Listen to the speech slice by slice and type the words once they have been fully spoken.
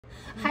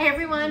Hi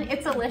everyone,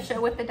 it's Alicia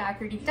with the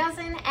Dougherty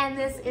Dozen, and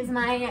this is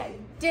my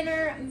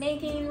dinner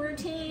making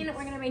routine.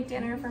 We're gonna make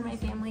dinner for my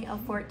family of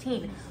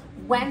 14.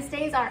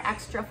 Wednesdays are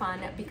extra fun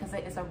because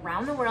it is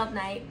around the world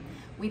night.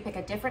 We pick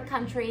a different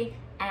country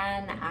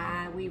and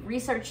we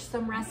research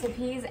some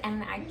recipes,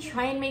 and I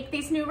try and make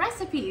these new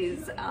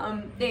recipes.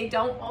 They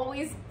don't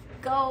always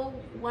go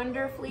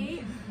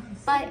wonderfully,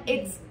 but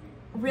it's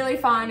really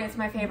fun. It's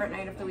my favorite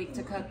night of the week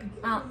to cook,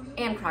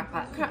 and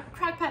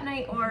crockpot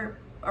night or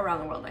around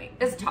the world night.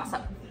 It's a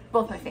toss-up,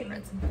 both my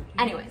favorites.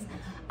 Anyways,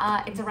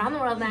 it's around the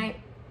world night.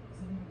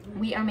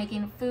 We are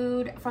making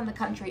food from the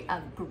country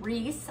of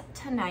Greece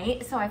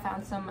tonight, so I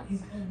found some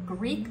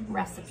Greek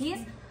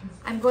recipes.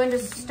 I'm going to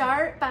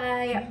start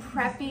by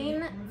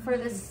prepping for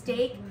the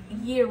steak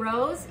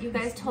gyros. You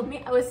guys told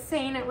me I was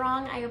saying it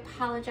wrong. I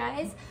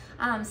apologize.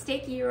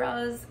 Steak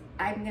gyros.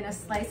 I'm gonna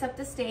slice up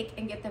the steak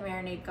and get the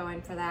marinade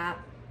going for that.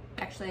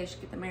 Actually, I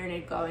should get the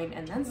marinade going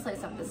and then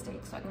slice up the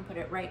steak so I can put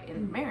it right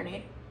in the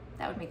marinade.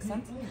 That would make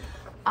sense.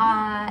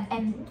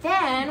 And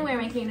then we're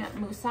making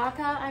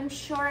moussaka. I'm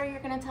sure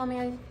you're gonna tell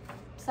me I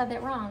said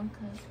that wrong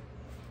because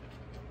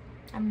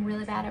I'm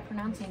really bad at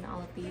pronouncing all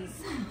of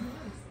these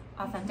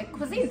authentic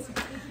cuisines.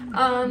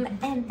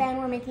 And then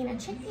we're making a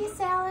chickpea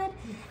salad,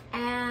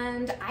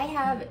 and I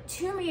have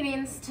 2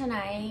 meetings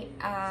tonight,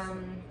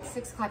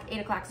 6 o'clock, 8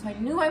 o'clock, so I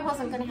knew I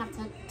wasn't gonna have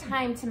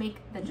time to make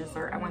the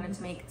dessert I wanted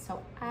to make,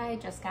 so I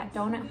just got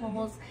donut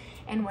holes,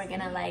 and we're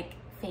gonna like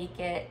fake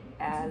it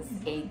as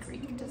a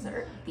Greek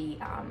dessert. The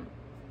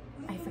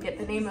I forget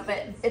the name of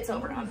it. It's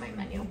over on my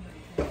menu.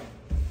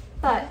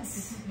 But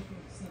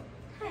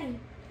hi,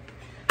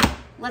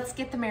 let's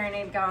get the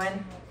marinade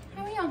going.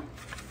 Here we go.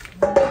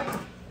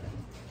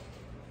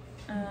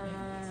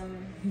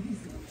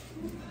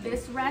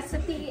 This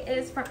recipe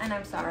is from, and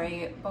I'm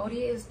sorry,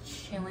 Bodhi is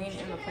chilling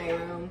in the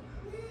playroom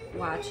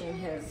watching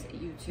his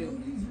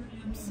YouTube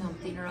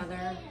something or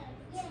other.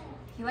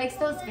 He likes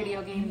those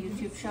video game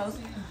YouTube shows.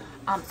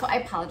 So I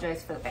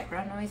apologize for the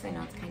background noise. I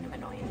know it's kind of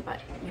annoying,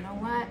 but you know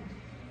what?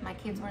 My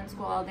kids were in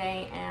school all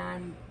day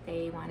and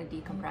they want to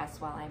decompress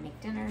while I make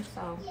dinner,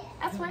 so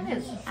that's what it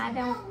is. I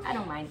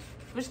don't mind.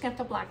 We're just gonna have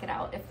to block it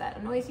out. If that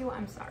annoys you,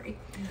 I'm sorry.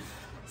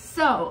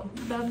 So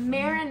the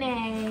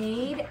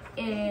marinade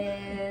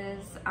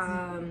is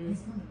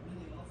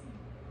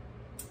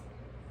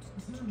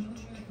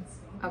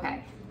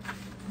okay.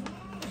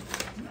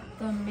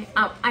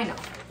 I know.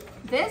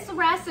 This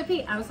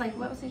recipe, I was like,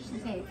 what was I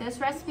supposed to say? This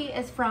recipe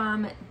is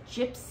from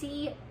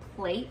Gypsy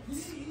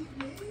Plates.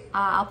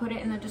 I'll put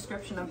it in the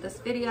description of this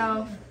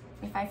video.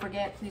 If I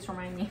forget, please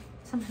remind me.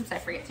 Sometimes I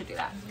forget to do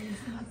that.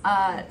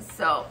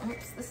 So,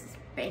 oops, this is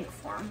bank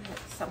form that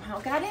somehow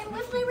got in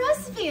with my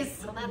recipes,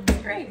 so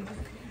that's great.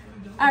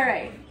 All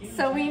right,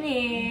 so we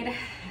need,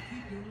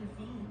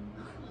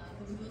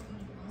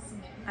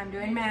 I'm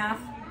doing math,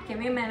 give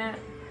me a minute,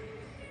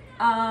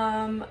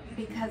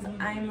 because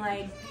I'm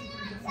like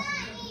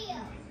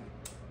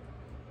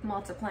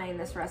multiplying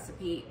this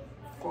recipe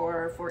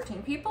for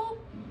 14 people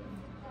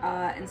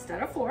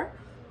instead of 4.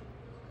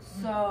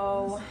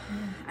 So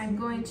I'm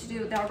going to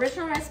do, the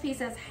original recipe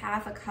says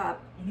half a cup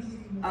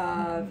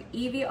of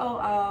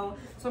EVOO,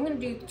 so I'm going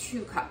to do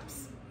 2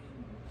 cups.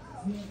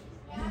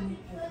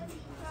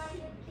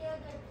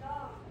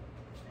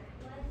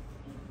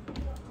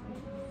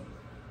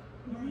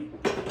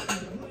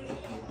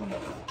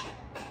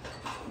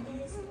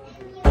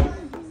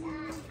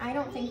 I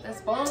don't think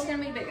this bowl is going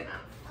to be big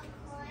enough.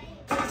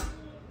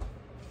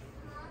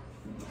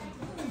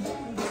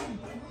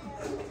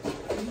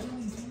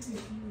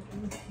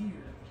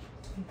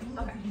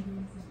 Okay.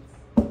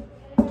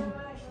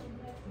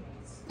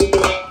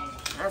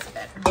 That's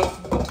better.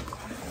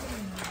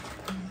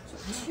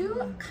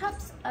 2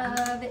 cups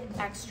of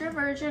extra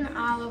virgin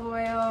olive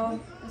oil.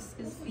 This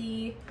is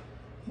the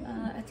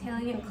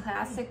Italian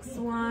Classics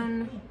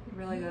one.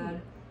 Really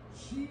good.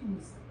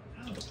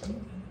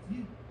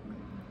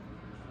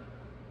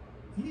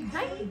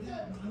 Okay.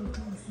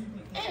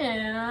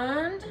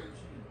 And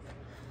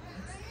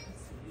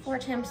 4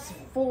 times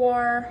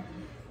 4.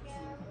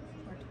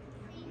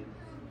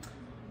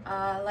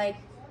 Like,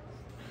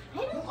 I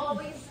don't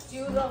always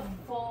do the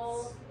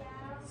full,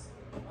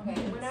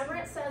 okay, whenever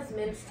it says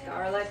minced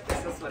garlic,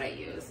 this is what I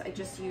use. I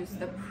just use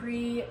the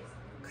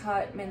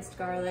pre-cut minced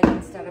garlic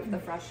instead of the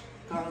fresh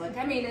garlic.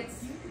 I mean,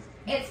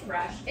 it's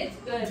fresh, it's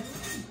good,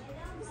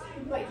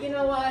 but you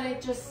know what?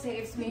 It just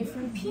saves me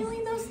from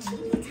peeling those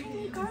teeny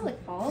tiny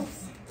garlic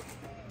bulbs.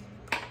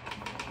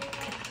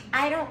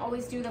 I don't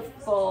always do the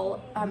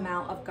full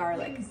amount of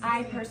garlic.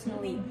 I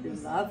personally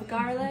love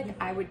garlic.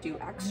 I would do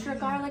extra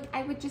garlic.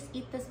 I would just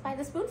eat this by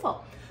the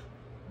spoonful.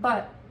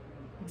 But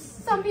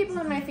some people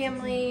in my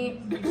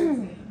family,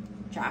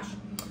 Josh,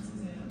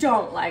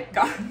 don't like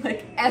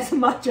garlic as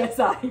much as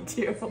I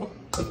do.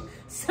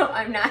 So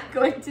I'm not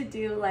going to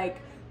do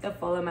like the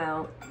full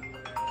amount.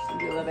 Just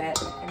do a little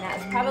bit. And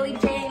that's probably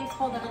James.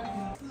 Hold on.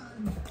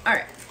 All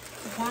right.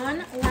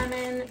 1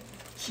 lemon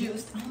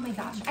juice. Oh my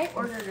gosh, I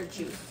ordered a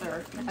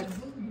juicer,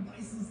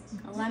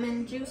 a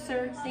lemon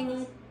juicer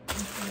thingy.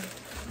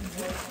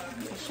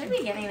 I should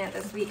be getting it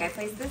this week. I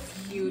placed this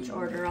huge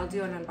order. I'll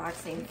do an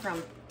unboxing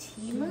from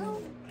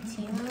Timu.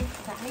 Timu?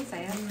 Is that how you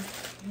say it?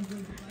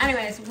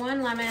 Anyways,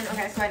 1 lemon.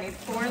 Okay, so I need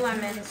 4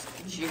 lemons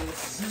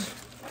juiced.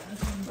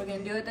 We're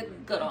gonna do it the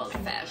good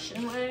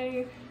old-fashioned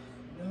way.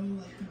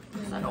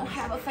 I don't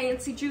have a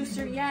fancy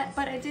juicer yet,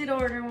 but I did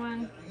order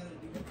one.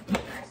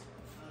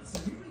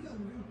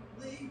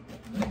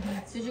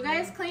 Did you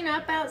guys clean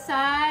up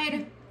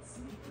outside?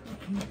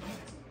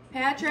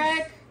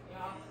 Patrick?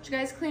 Did you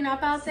guys clean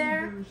up out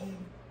there?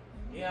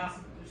 Yeah.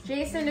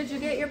 Jason, did you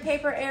get your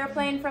paper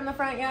airplane from the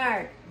front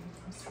yard?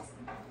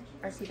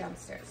 Or is he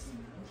downstairs?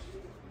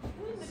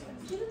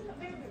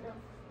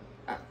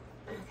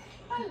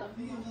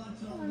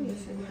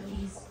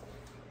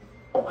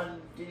 Oh, okay.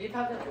 Did you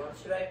pack that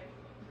lunch today?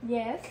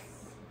 Yes.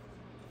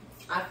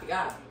 I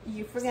forgot.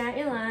 You forgot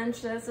your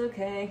lunch. That's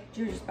okay.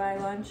 Did you just buy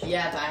lunch?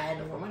 Yeah, but I had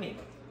no more money.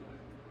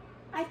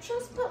 I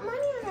just put money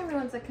on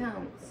everyone's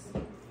accounts.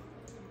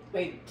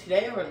 Wait,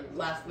 today or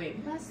last week?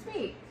 Last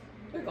week.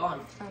 They're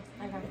gone. Oh,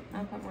 okay.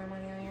 I'll put more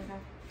money on your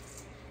account.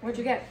 What'd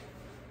you get?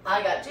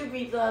 I got 2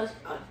 pizzas,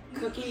 a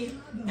cookie,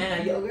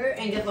 and a yogurt.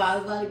 And guess what? I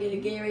was about to get a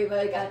Gatorade, but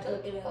I got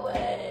taken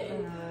away.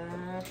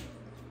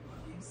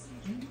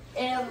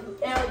 And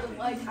it was a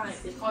white kind.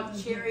 It's called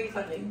cherry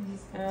something.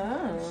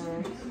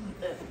 Oh.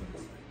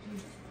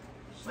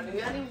 Do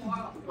you have any more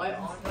white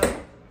on there?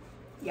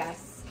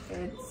 Yes,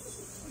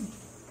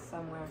 it's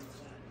somewhere.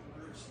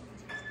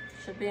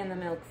 Should be in the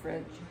milk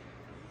fridge.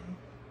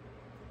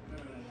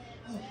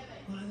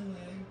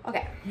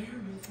 Okay.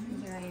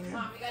 Doing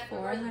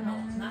 4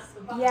 lemons.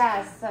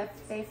 Yes,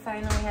 they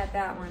finally had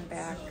that one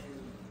back.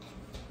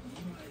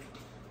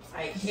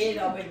 I hate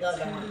open the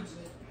other one.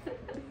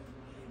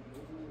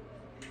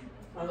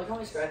 Oh, look how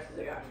many scratches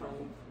I got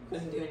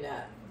from doing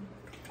that.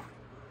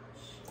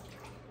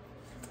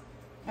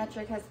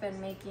 Patrick has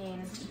been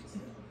making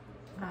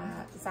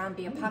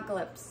zombie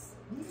apocalypse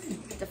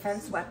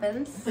defense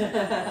weapons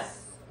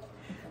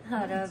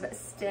out of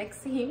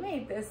sticks. He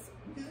made this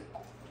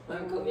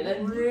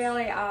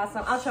really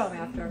awesome. I'll show him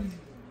after.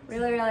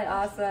 Really, really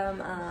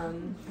awesome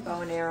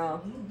bow and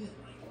arrow.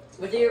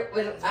 With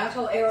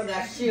actual arrow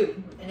that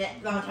shoot, and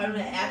that on time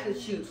that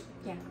actually shoots.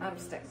 Yeah, out of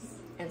sticks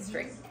and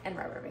string and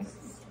rubber bands.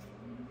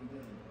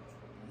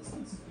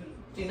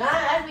 Do not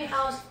ask me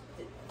how.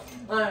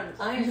 I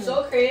am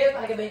so creative.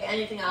 I can make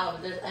anything out of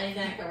it. There's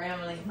anything I can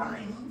randomly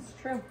find. It's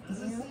true.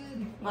 Yeah.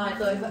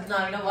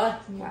 No, you know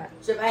what? What?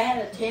 So if I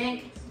had a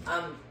tank,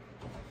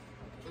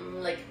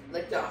 like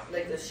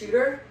the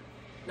shooter,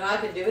 you know what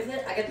I could do with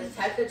it? I could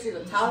attach it to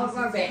the top of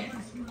our van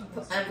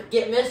and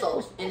get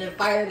missiles and then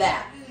fire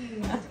that.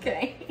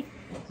 Okay.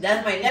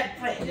 That's my next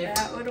plan.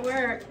 That would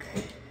work.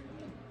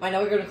 I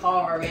know we're gonna call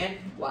our van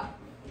what?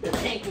 The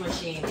tank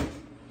machine.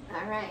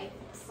 All right.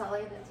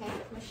 Sully the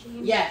tank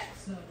machine. Yes,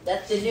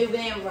 that's the new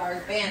van of our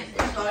van.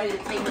 It's Sully the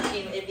tank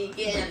machine. If you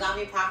get in a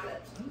zombie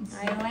apocalypse.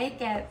 I like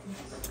it.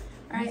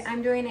 All right,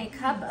 I'm doing a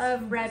cup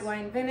of red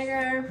wine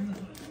vinegar.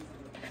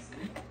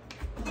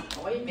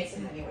 What are you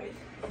mixing anyways?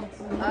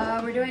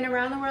 We're doing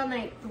Around the World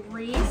Night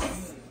 3.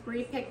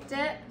 Bree picked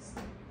it.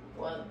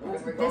 Well,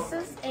 This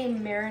is a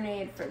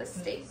marinade for the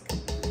steak.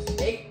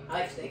 Steak? I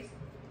like steak.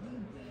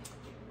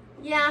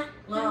 Yeah,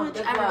 pretty No, much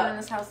that's everyone what. in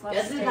this house loves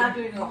This steak. is not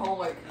doing your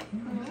homework,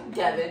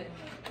 Devin.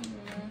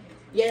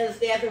 Yeah, the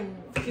stay after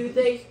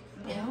Tuesdays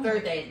and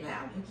Thursdays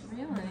now.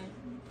 Really?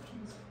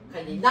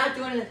 Because he's not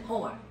doing his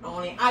homework.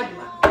 Only I do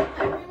mine.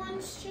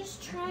 Everyone's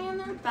just trying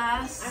their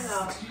best. I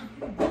know.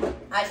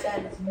 I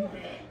said,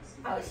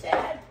 I was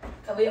sad.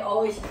 Because we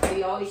always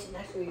sit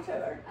next to each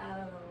other.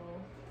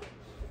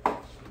 Oh.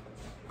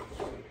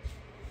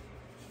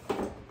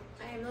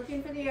 I am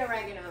looking for the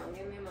oregano.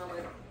 Give me a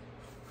moment.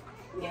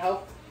 You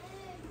know?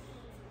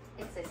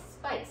 It's a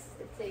spice.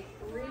 It's a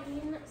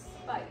green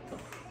spice.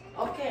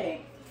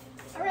 Okay.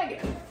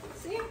 Oregano.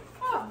 See?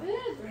 Oh, it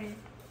is green.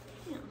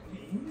 Yeah.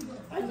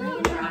 I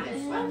thought brownish.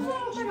 I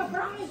thought it was like a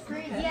brownish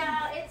green.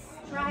 Yeah, it's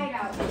dried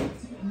out.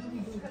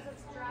 Because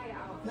it's dried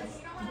out. But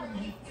you know what?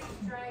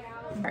 It's dried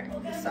out. Alright,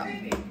 so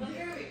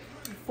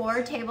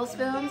 4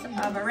 tablespoons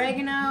of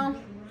oregano.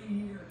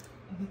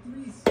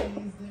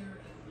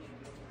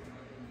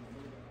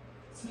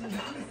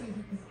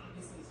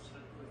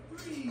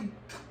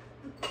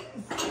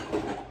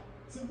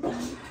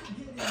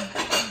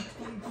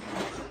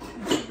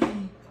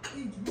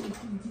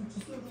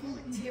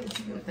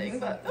 Tablespoon thing,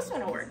 but this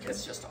one will work.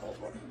 It's just an old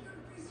one.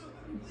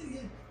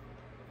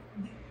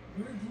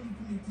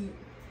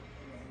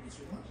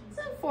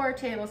 So 4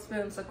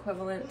 tablespoons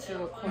equivalent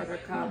to a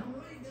 1/4 cup.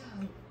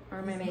 Or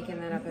am I making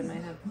that up in my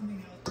head?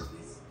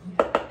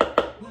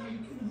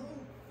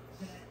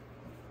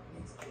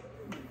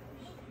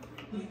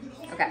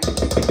 Okay.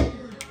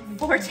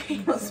 4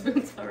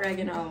 tablespoons of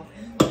oregano.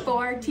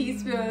 4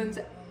 teaspoons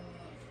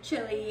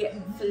chili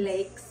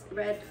flakes,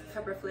 red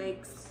pepper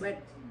flakes, red,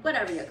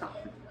 whatever you call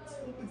them.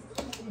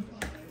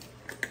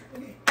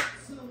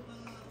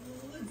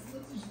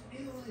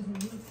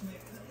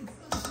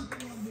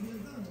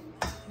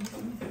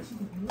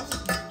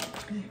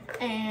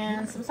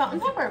 And some salt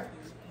and pepper.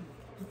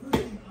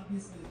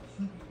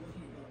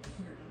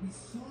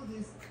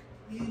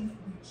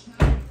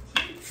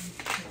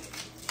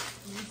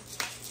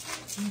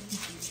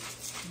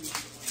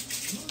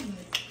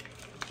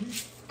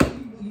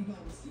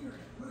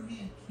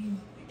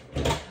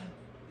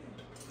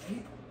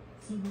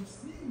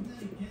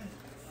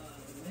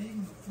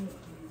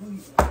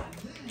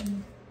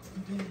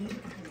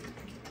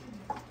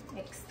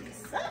 Mix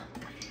these up.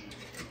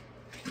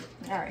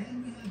 All right,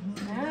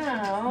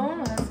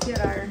 now let's get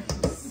our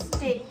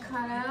steak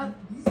cut up.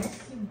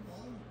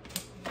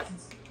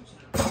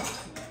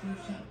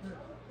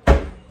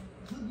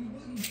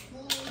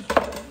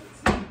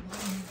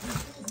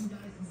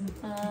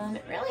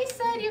 It really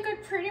said you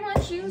could pretty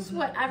much use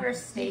whatever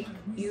steak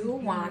you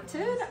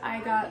wanted. I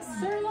got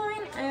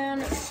sirloin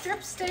and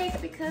strip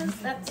steak because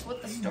that's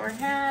what the store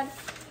had.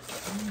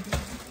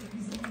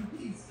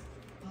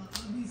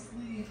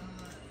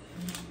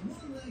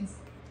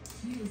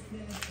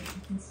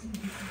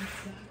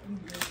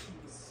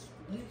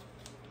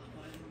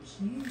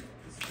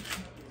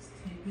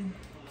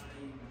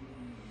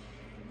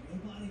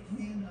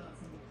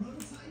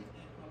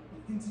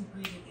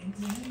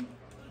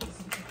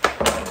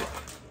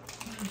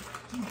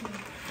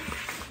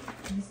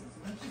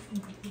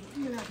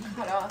 I'm gonna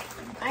cut off.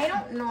 I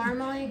don't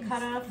normally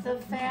cut off the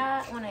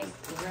fat when I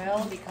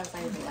grill because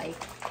I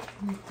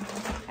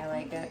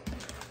like it.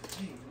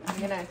 I'm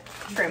gonna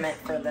trim it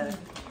for the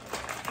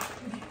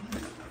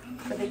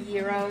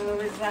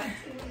gyros.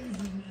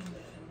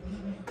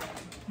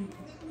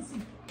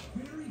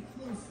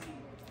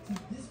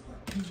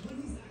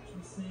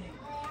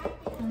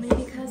 Only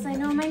because I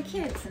know my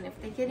kids, and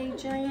if they get a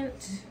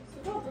giant,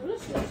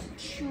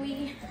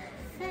 chewy,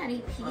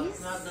 fatty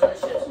piece,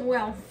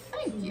 well,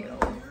 thank you.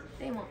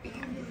 They won't be.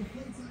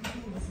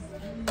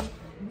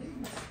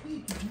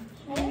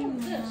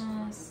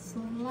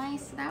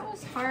 Slice. That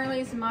was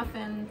Harley's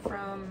muffin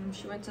from,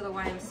 she went to the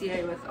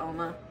YMCA with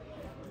Oma.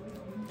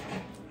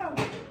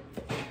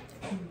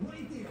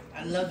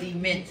 I love the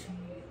mint.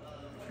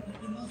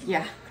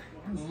 Yeah.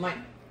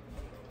 Mine.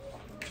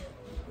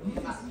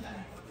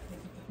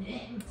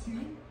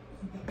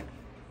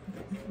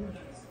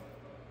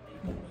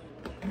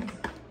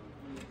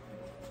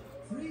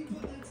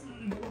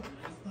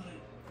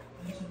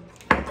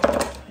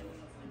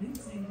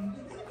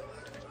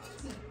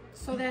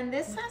 So then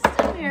this has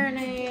to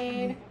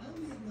marinate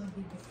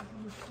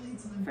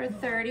for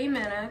 30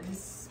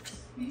 minutes.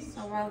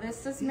 So while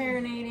this is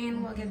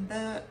marinating, we'll get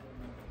the,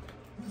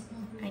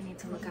 I need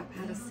to look up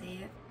how to say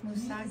it,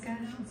 moussaka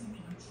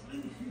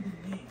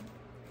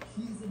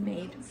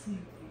made.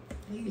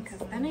 Because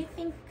then I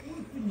think,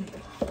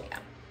 yeah.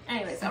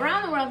 Anyways,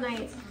 around the world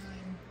night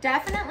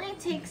definitely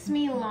takes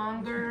me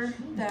longer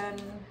than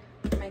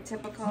my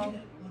typical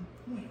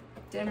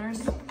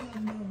dinners.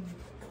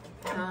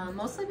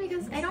 Mostly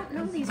because I don't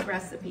know these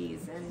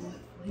recipes and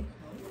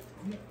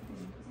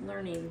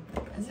learning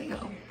as I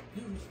go.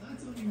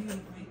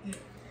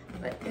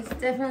 But it's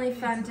definitely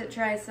fun to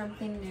try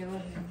something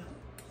new.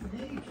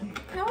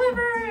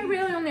 However, I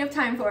really only have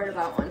time for it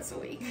about once a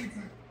week.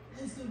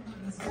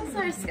 Because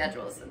our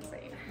schedule is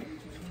insane.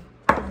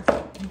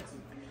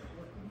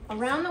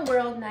 Around the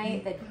world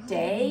night, the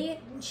day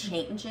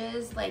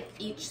changes like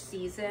each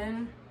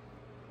season.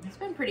 It's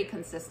been pretty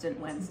consistent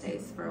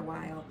Wednesdays for a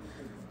while.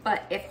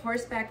 But if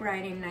horseback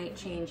riding night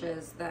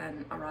changes,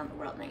 then around the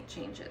world night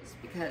changes.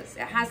 Because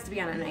it has to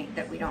be on a night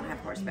that we don't have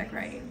horseback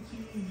riding.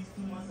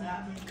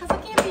 Because I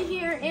can't be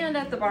here and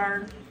at the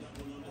barn.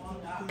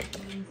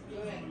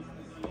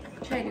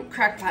 Try to do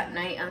crockpot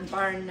night on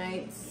barn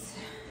nights.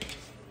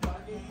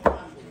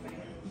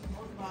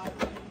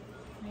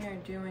 We are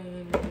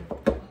doing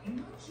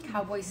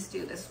cowboy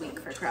stew this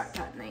week for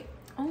crockpot night.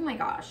 Oh my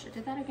gosh, I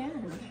did that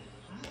again.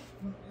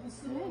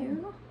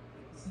 Ew.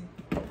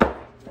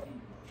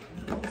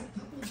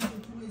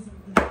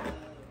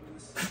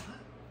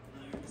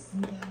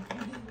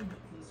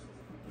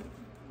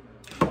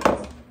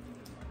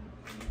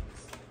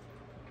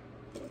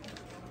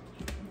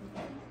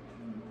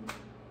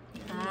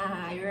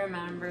 Ah, I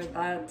remember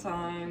that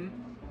time.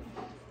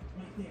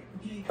 Right there.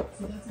 Okay,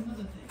 so that's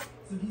another thing.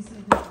 So he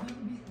said there should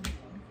never be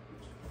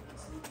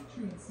absolutely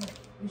true. And so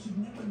we should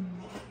never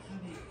not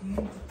have a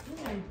game to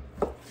play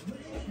when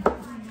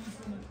everyone else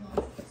in the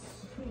class is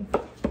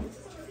this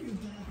is already a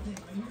bad thing.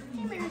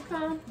 Hey,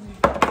 America.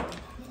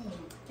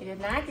 I did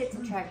not get to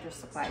Tractor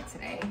Supply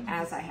today,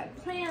 as I had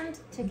planned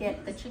to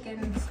get the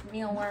chickens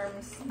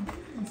mealworms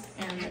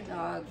and the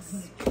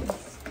dogs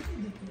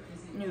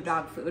new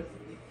dog food.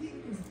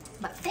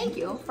 But thank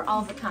you for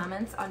all the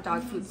comments on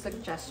dog food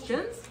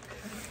suggestions.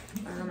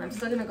 I'm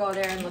still gonna go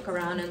there and look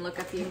around and look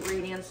at the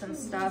ingredients and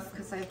stuff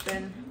because I've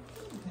been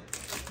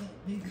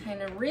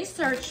kind of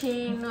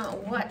researching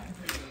what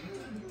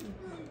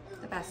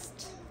the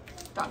best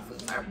dog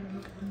foods are.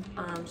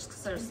 Just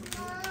because there's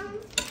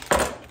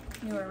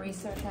newer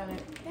research on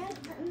it.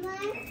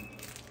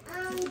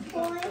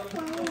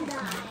 Boyfriend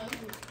died.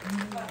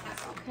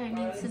 Okay,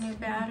 needs a new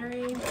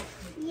battery.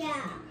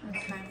 Yeah.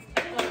 Okay.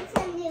 It's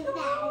a new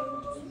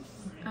battery.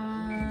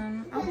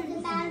 Oh, Because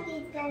the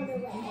batteries go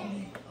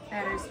away.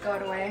 batteries go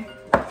away.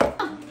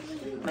 Oh,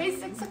 my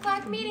 6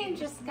 o'clock meeting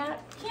just got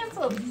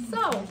canceled,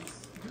 so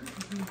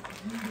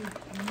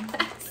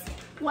that's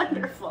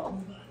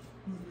wonderful.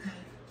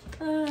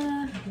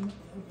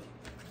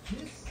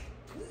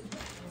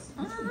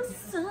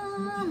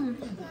 Awesome.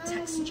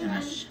 Text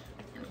Josh.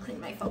 I'll clean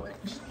my phone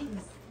actually.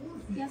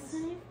 Yes,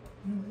 honey?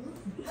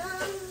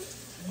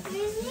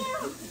 There's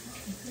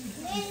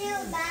new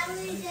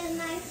batteries in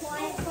my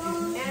toy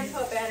phone. And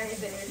put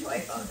batteries in your toy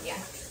phone,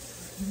 yeah.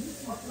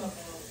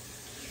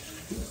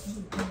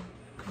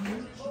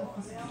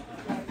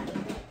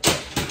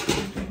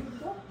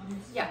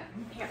 Yeah,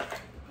 here.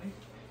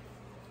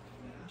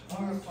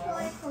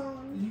 Toy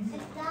phone.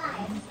 It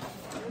died.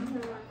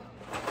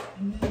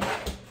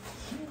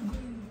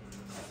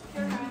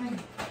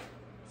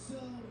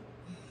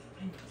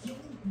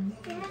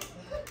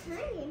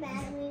 Tiny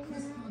batteries in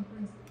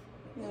it.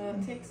 Well,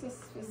 it takes a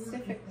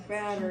specific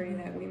battery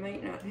that we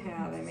might not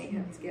have. I might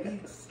have to get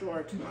at the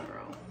store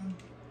tomorrow.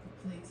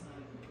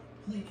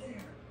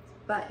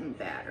 Button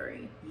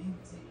battery.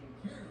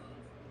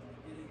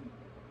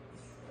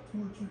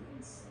 No.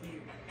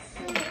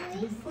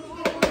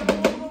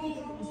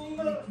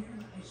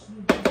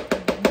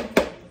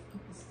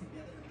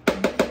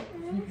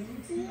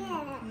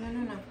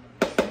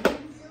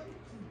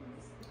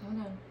 Hold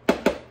on.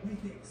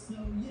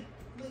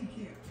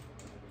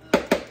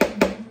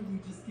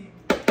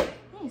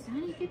 Hey, so how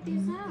do you get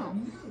these out?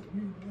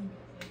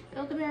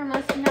 Build-A-Bear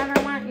must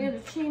never want you to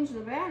change the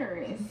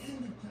batteries.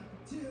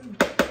 There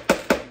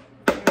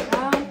we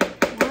go.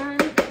 One.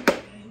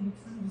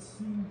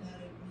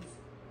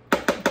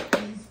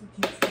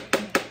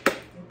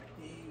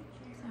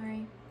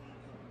 Sorry.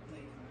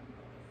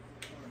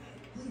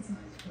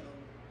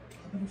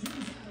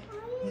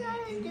 What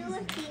are you gonna do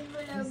with these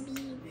little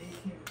beads?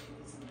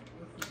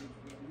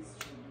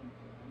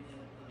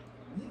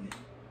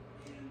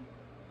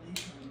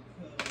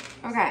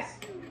 Okay.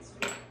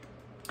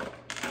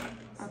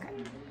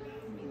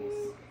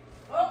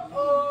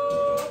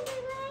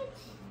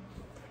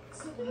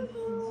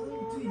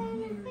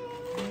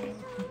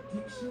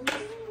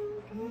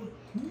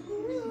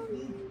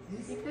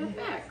 Take that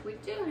back. We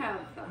do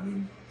have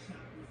them.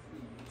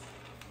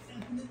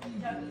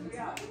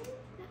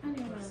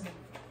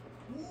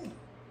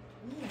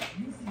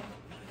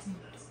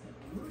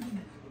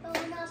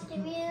 Turn off the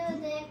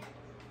music.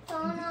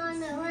 Turn on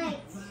the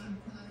lights.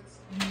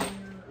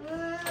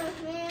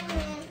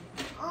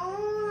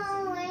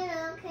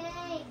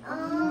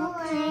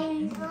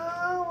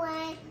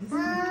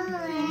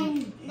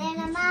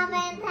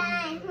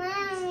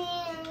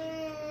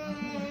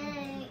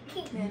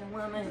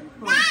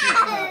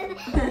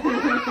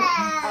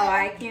 Oh,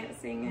 I can't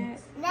sing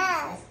it?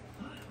 No.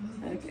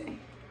 Okay.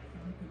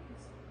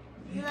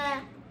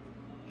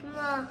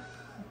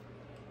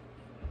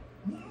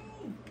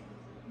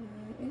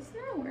 It's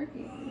not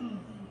working.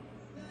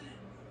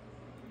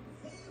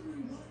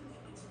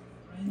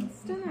 It's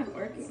still not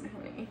working,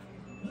 honey.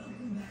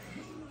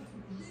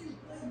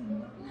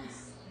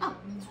 Oh,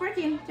 it's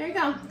working. There you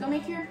go. Go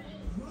make your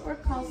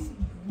work calls.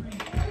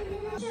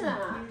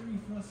 Yeah.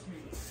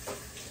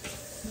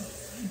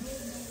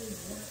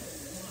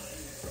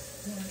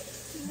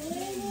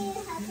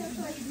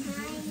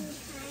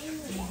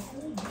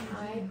 I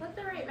put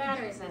the right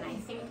batteries in. I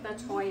think the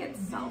toy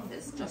itself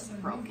is just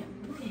broken.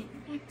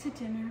 Back to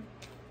dinner.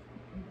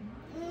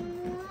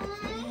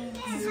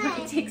 This is why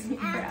it takes me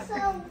forever. So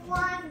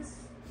one,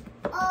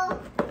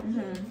 can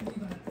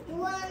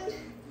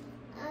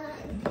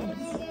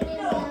I get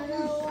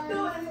another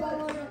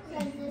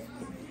one?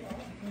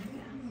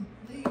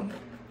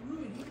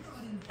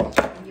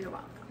 You're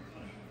welcome.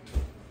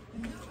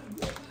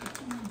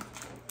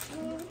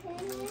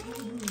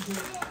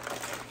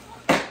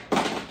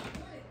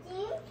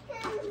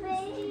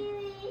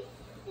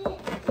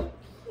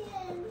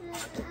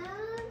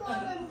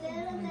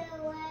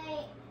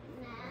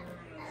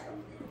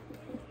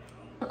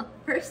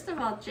 First of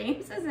all,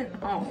 James isn't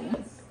home.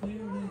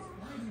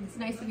 It's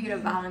nice of you to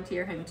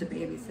volunteer him to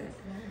babysit.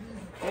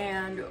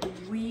 And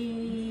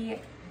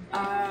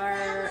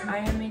I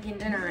am making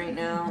dinner right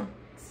now,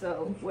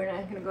 so we're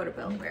not gonna go to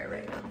Build-A-Bear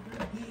right now.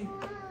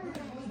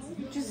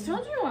 Just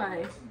told you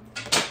why.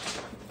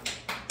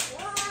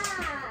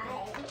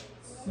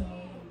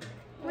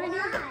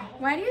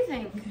 Why do you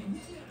think?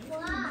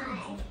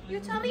 Why? You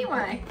tell me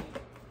why.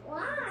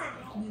 Why?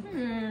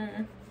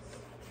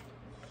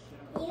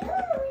 Why?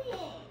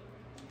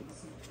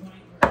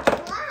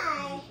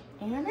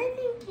 And I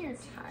think you're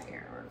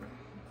tired.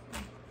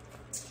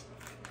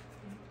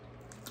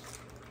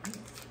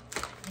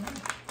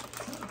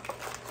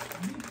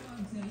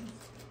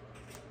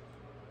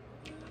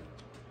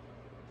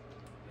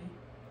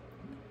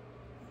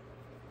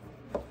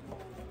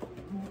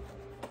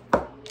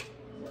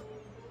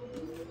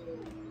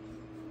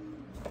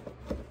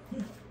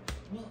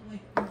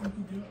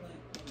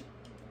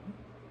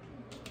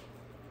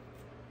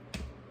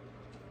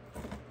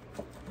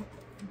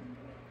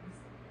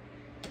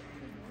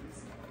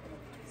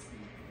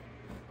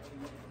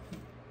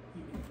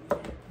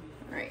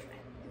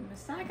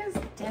 Saga's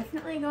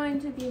definitely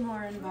going to be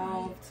more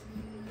involved.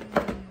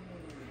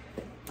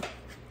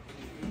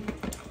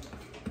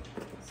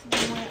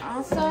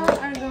 also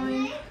are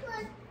going.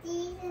 Put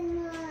these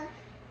in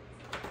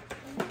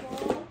the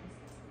bowl.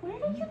 Where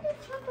did you get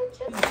chocolate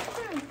chips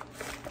from?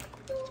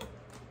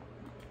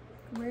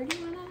 Where do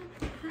you wanna?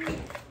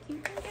 You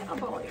can get a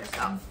bowl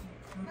yourself.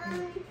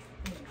 And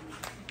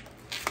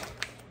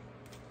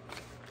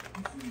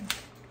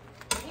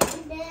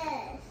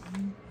this.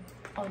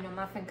 Oh no,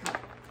 muffin cup.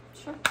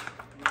 Sure.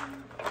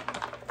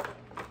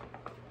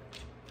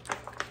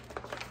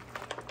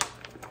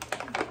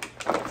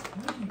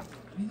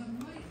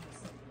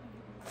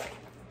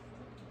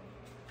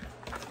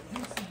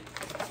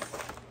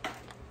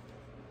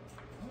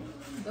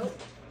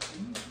 Nope.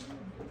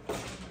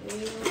 We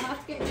will have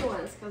to get new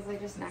ones because I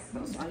just knocked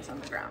those ones on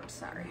the ground.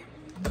 Sorry.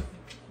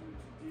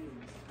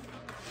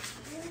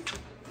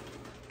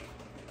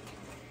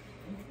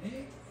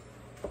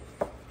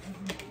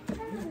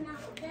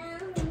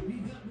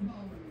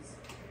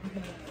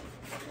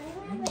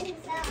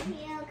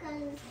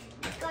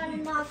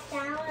 Knocked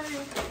down and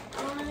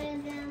I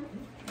wanted them.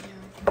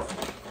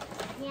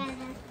 Yeah,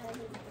 that's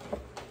really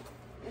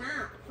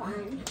not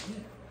fun.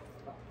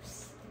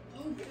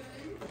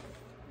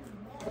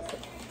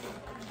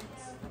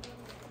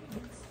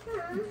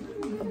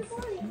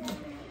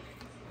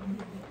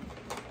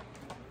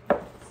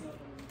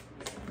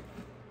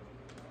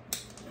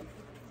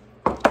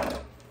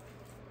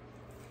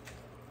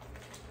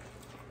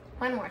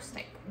 One more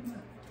steak.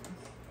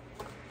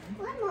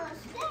 One more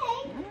steak?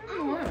 I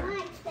don't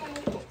like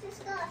steak. It's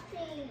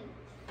disgusting.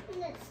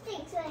 And it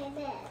stinks like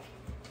that.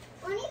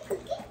 When you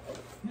cook it,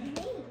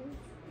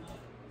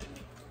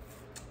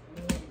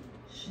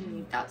 She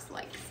does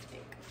like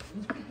steak.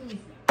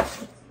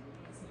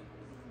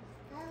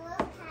 I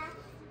love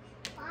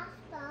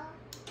pasta.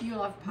 You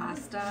love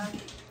pasta?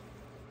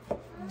 I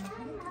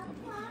love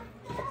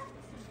pasta.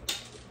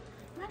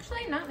 I'm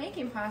actually not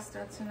making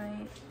pasta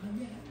tonight.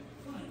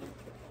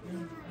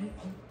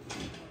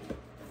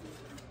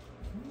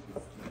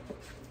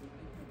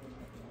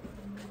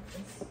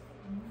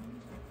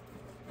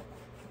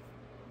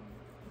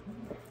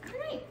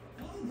 Alright.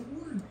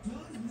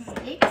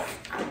 Steaks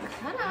are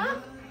cut up.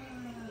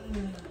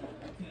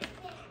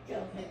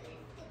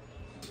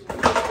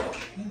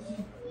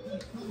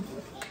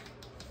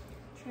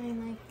 Try and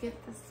like get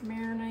the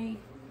marinade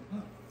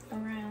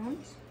around.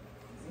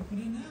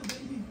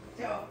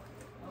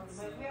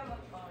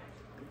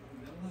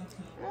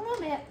 A little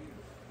bit.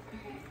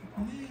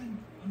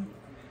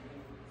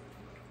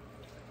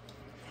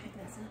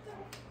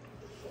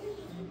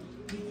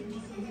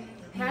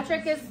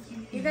 Patrick is,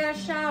 you got a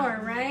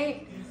shower,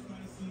 right?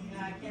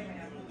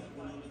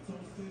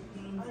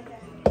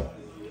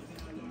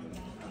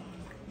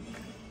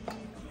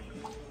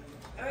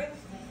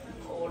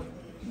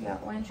 Yeah,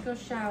 why don't you go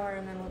shower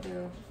and then we'll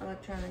do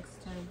electronics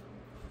time.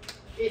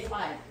 It's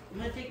fine.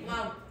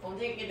 I'm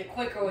taking the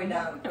quicker way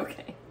down.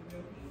 Okay.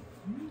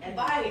 And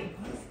bye.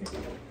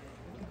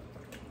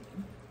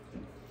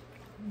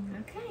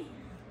 Okay,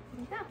 here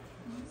we go.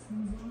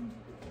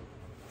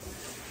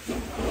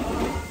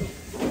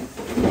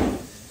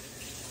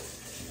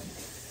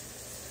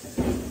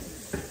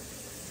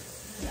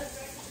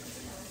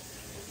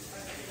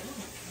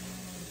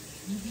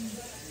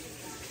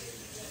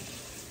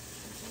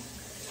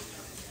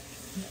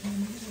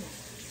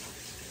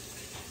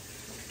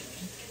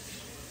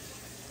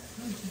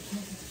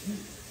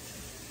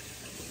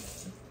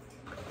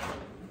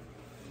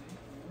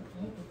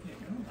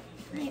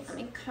 Right, let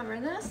me cover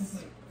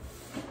this.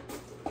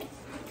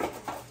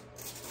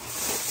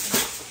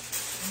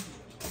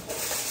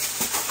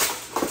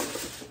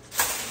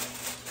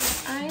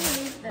 I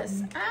leave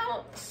this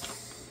out.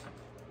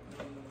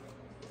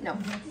 No,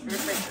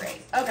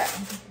 refrigerate. Okay.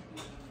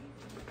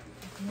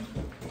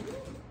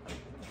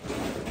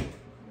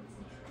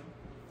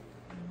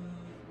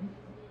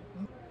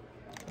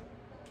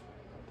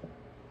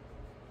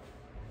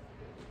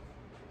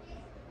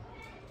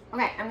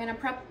 Okay, I'm gonna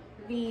prep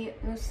the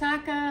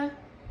moussaka.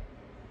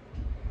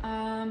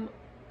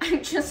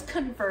 I'm just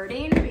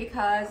converting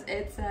because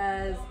it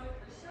says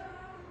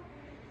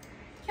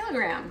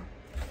kilogram.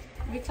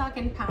 Are we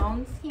talking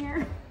pounds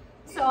here?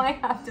 So I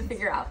have to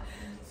figure out.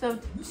 So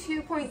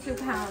 2.2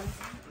 pounds.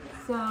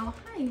 So, hi,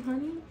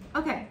 honey.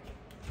 Okay,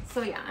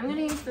 so yeah, I'm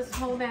gonna use this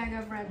whole bag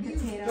of red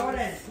potatoes.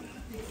 Jordan.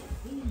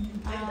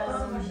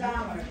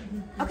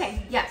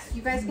 Okay, yes,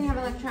 you guys can have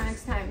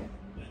electronics time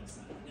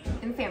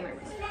in the family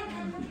room.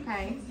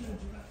 Okay.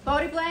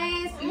 Bodie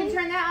Blaze, you can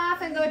turn that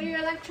off and go to your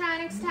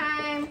electronics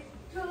time.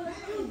 They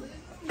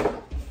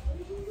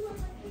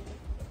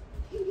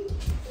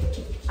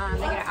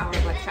get an hour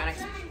of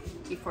electronics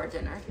before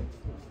dinner.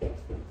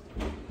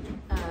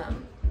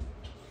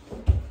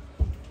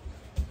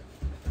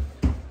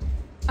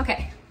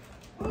 Okay,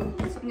 so I'm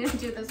gonna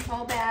do this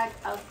whole bag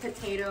of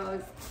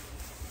potatoes,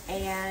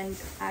 and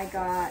I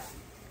got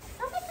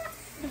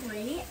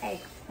 3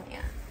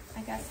 eggplant.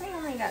 I guess I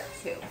only got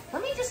 2.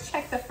 Let me just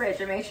check the fridge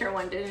and make sure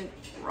one didn't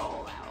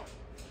roll out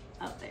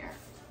up there.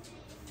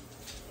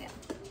 Yeah.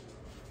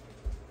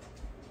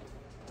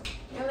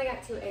 I only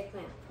got 2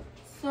 eggplant.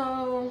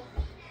 So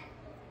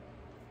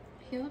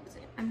peel up.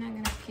 I'm not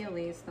gonna peel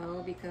these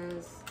though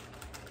because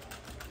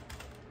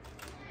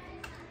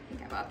I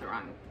think I bought the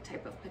wrong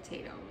type of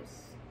potatoes.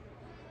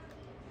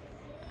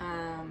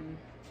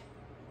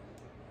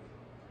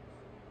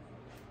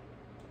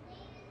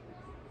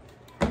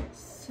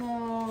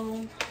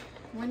 So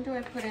when do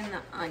I put in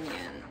the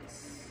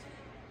onions?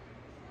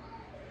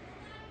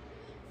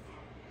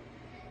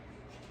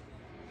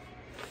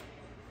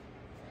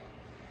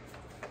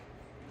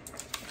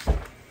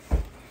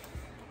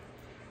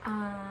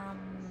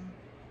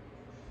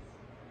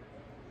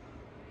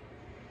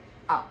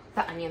 Oh,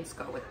 the onions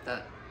go with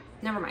the,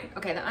 never mind.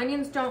 Okay, the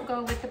onions don't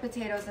go with the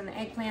potatoes and the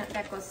eggplant,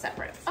 that goes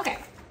separate. Okay,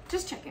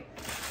 just checking.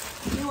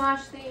 You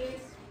wash these.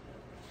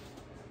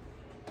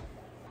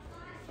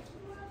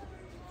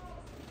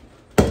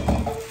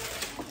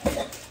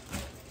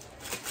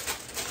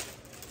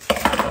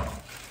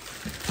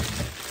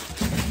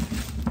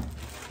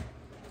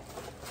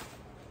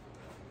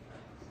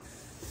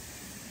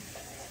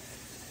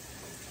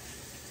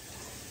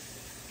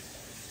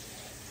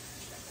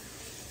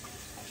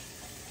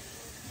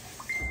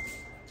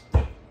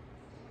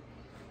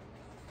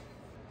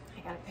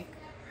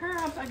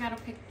 I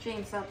gotta pick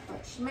James up,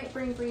 but she might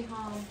bring Bree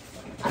home.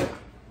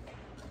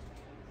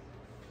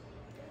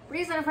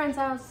 Bree's at a friend's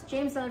house,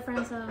 James at a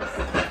friend's house.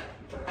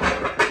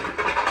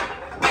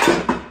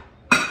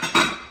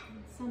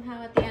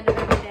 Somehow at the end of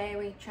every day,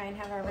 we try and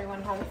have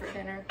everyone home for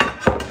dinner.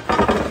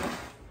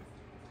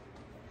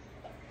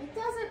 It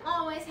doesn't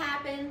always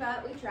happen,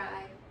 but we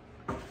try.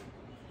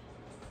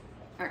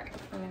 All right,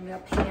 I'm gonna do a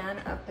pan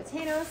of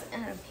potatoes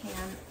and a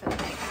pan for the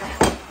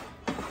eggplant.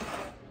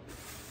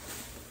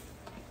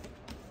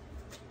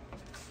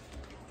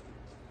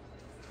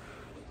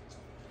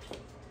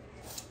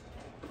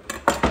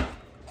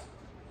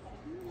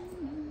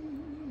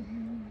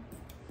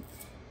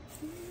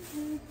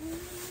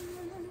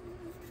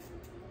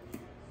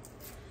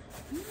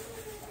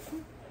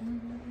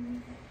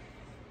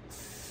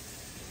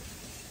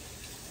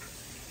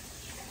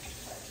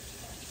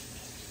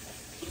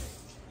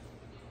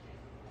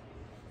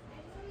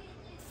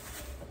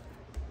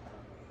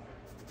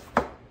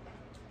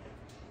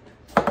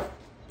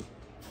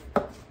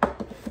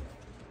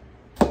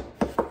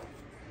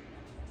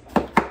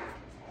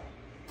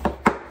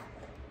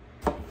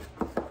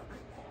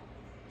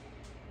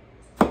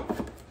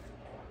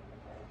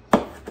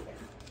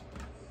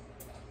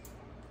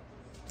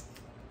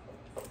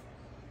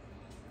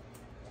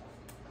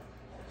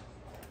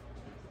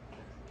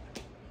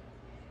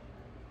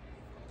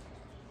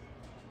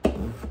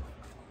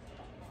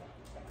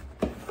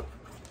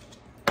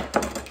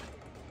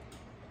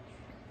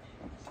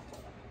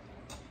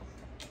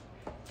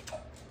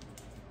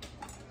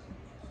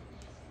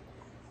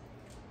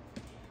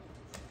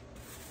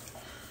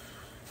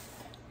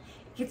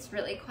 It's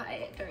really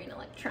quiet during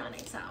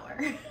electronics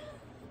hour.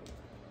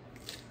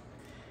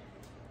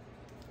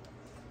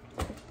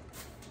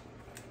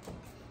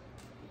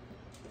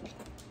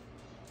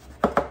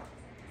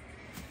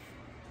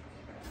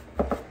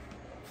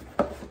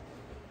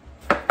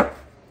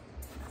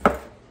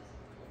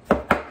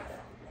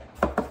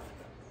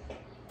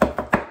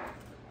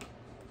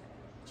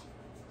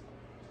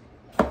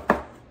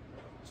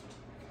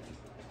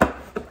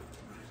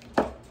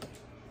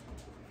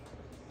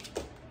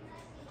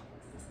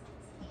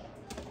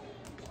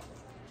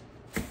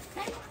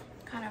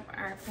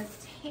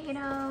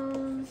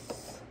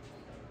 Potatoes.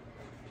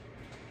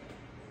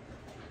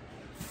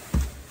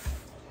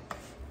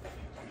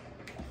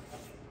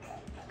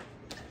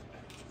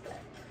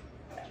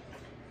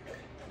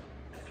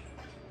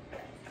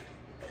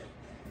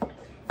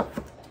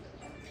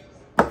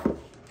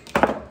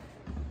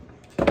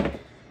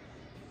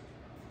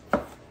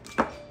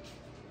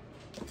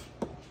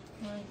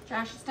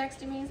 Josh is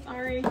texting me,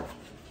 sorry.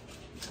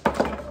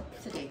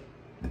 Today.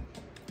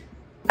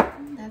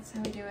 That's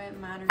how we do it,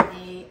 modern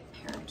day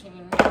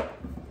parenting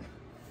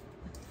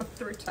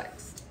through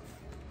text.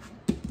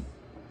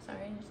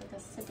 Sorry, there's like a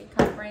sippy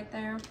cup right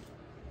there.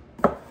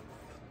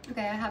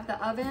 Okay, I have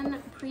the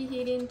oven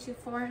preheating to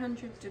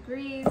 400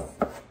 degrees.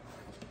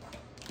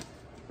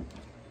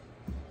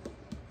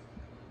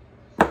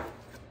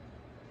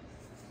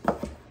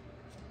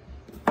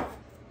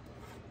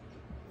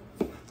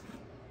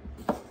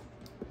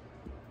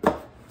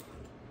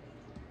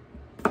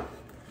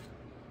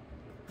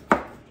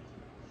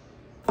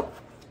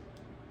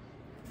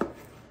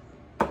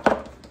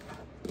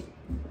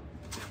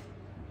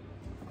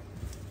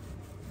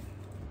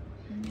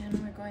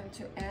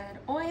 To add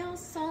oil,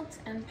 salt,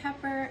 and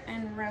pepper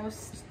and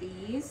roast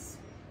these.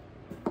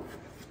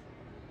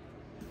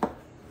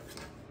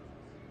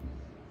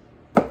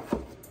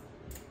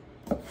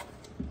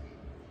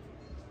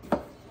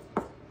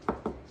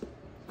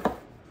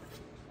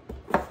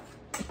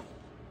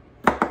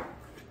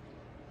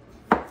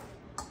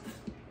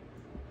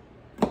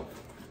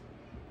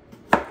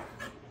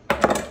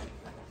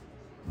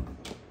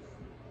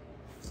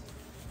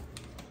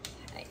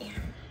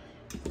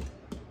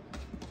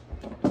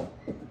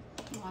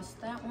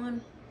 That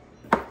one.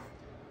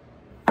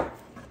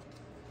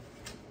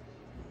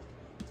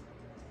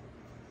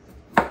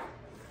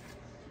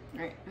 All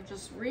right, I'm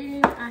just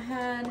reading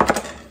ahead.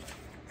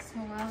 So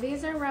while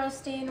these are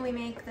roasting, we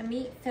make the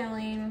meat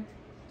filling.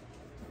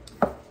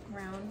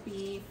 Ground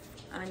beef,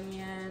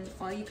 onion.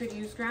 Well, you could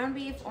use ground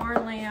beef or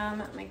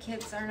lamb. My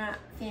kids are not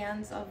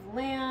fans of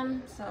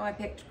lamb, so I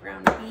picked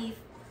ground beef.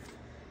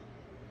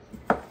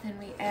 Then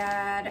we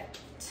add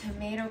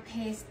tomato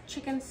paste,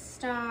 chicken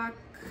stock,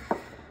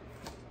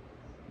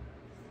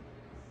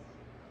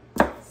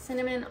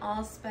 cinnamon,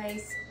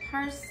 allspice,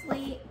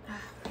 parsley.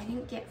 Oh, I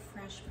didn't get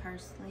fresh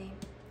parsley.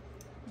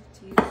 I have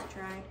to use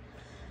dried.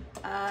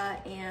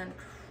 And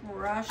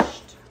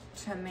crushed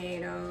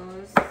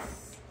tomatoes.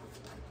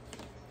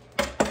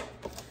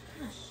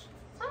 Gosh,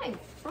 I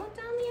wrote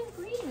down the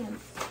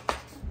ingredients.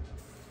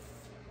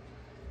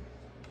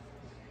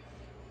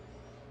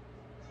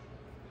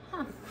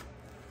 Huh.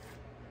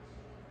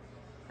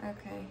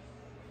 Okay.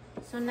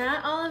 So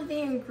not all of the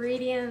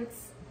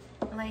ingredients,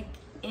 like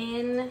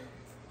in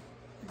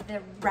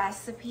the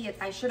recipe,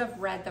 I should have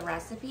read the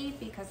recipe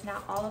because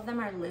not all of them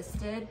are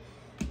listed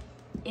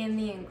in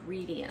the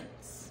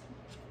ingredients,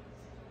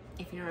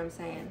 if you know what I'm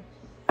saying.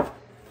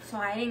 So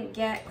I didn't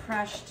get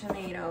crushed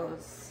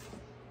tomatoes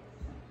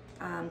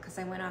because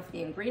I went off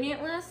the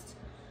ingredient list.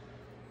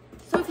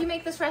 So if you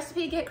make this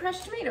recipe, get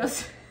crushed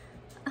tomatoes.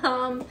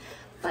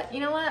 But you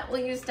know what?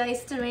 We'll use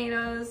diced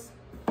tomatoes.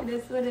 It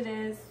is what it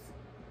is.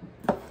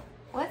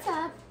 What's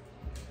up?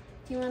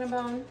 Do you want a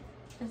bone?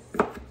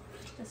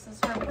 This is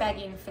her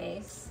begging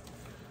face.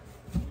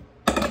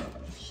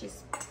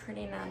 She's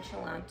pretty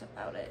nonchalant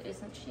about it,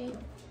 isn't she?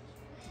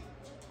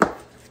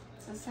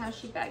 This is how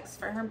she begs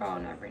for her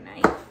bone every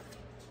night.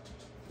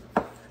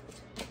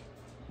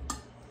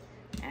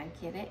 I'll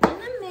get it in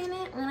a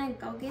minute when I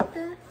go get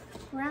the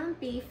ground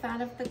beef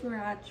out of the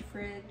garage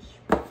fridge.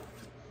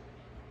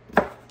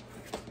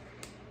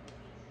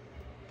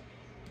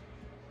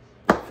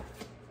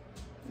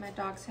 My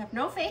dogs have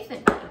no faith in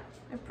me.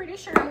 I'm pretty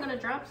sure I'm gonna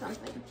drop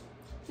something.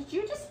 Did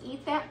you just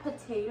eat that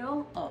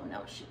potato? Oh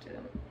no, she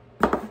didn't.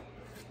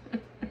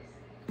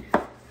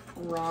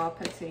 Raw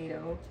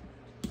potato.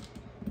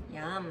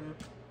 Yum.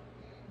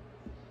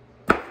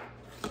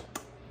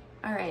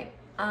 All right,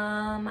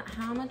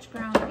 how much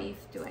ground beef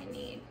do I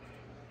need?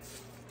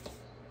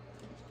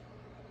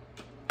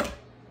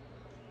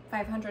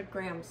 500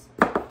 grams.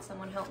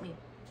 Someone help me.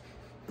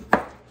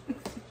 I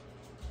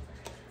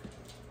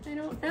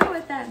don't know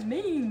what that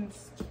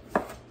means.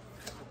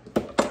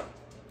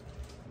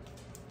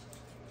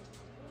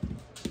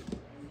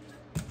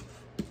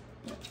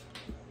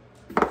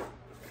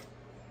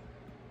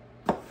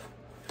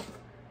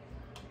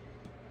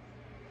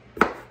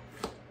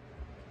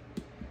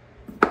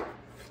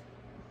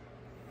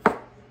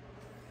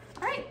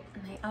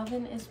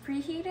 Oven is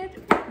preheated,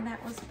 and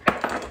that was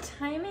perfect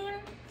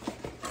timing.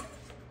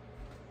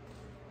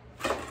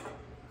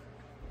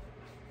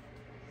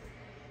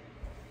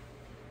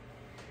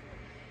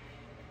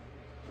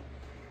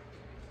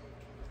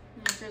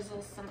 And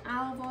drizzle some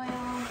olive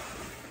oil.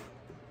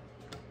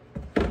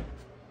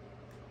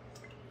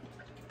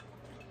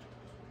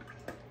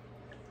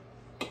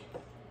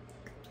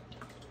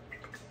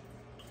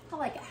 I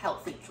like a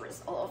healthy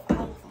drizzle of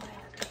olive oil.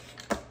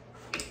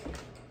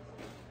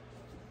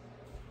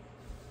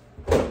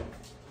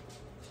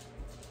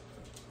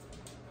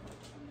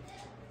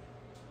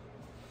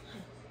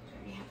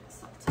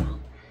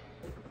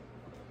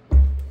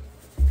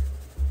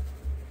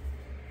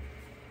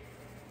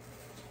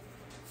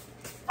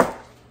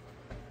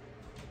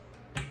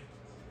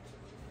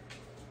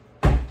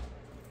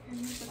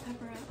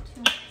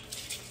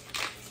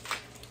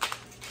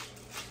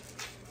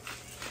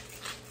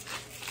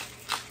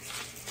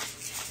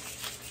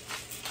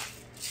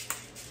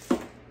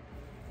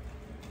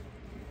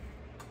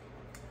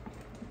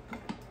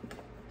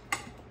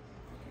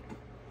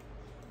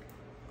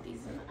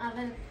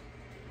 Oven.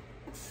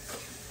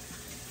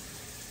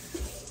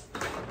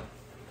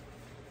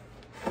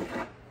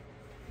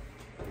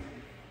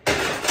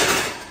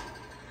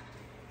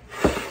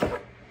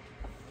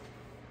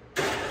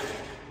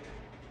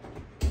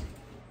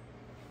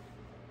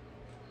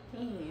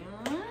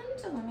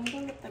 And let me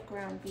go get the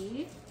ground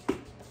beef in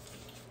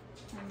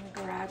the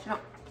garage. No,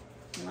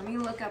 let me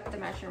look up the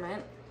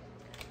measurement.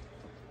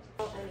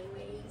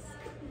 Anyways.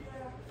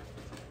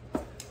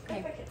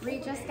 Okay, Bree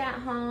just got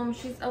home.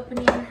 She's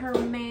opening her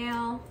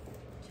mail.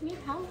 Do you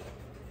need help?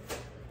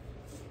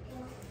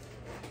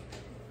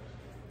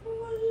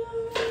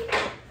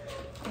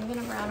 I'm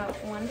gonna brown up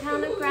 1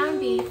 pound of ground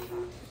beef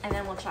and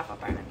then we'll chop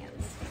up our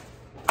onions.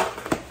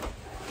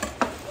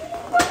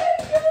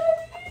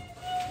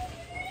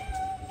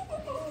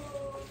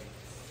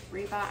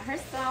 Bree bought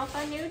herself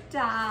a new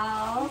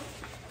doll.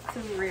 It's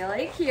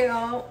really cute.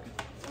 I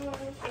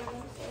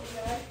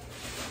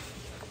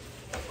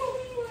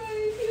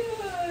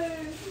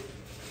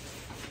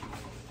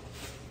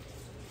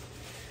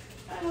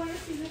want to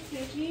see the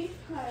Fiji.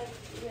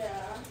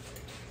 Yeah.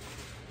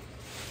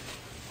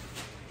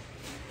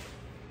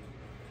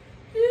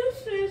 This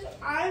says,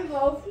 I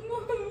love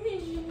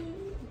mommy.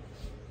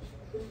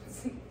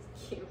 It's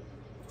cute.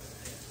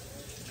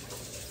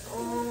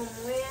 Oh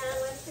man,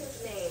 what's his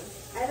name?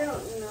 I don't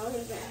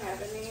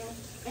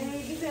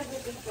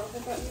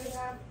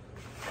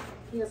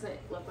He doesn't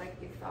look like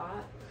you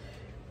thought.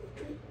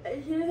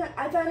 He doesn't,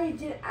 I thought he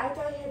did. I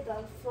thought he had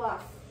the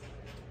fluff.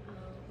 Oh,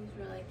 he's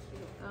really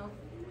cute though.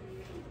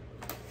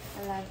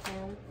 I like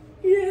him.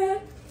 Yeah.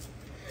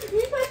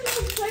 We might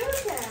just play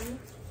with him.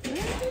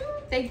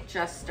 They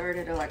just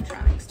started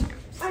electronics time,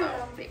 I so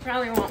know. they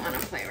probably won't want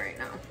to play right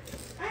now.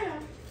 I know.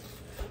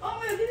 Oh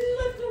my, this is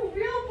like the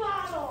real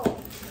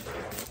bottle.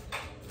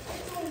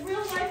 It's a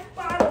real life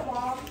bottle,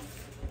 Mom.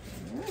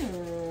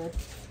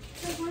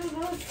 It's like one of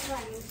those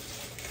things.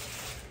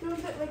 You know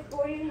that like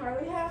Gordy and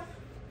Harley have?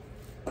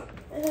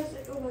 It has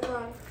like, oh my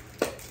god.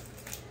 It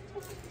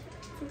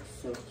looks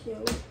so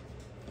cute.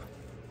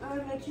 I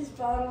would make his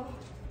bottle.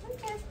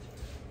 Okay.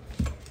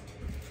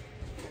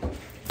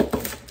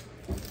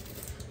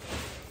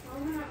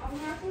 I'm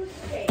gonna put his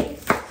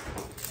face.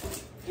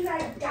 And I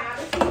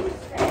gotta see his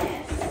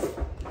face.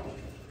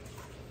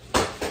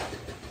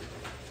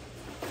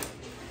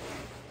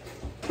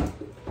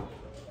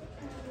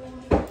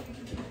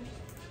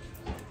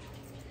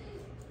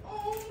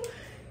 Oh,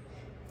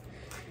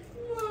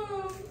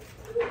 Mom,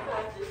 you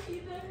have to see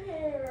the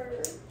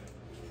hair.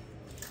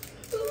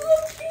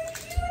 Look how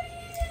cute he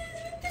is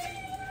with the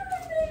hair.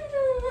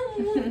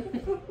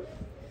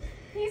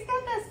 He's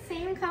got the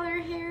same color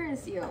hair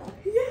as you.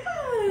 Yeah.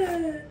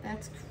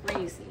 That's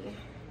crazy.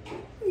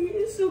 He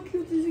is so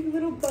cute. These like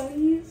little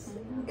bunnies.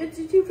 It's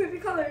your two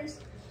favorite colors.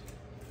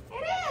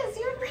 It is,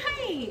 you're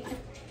right.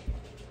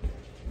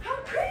 How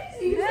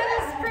crazy is That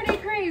is pretty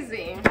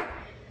crazy.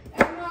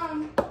 And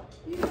Mom,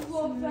 you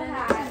love the Meant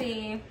hat. to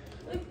be.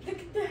 Look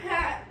at the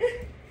hat.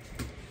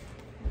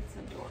 That's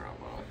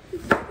adorable.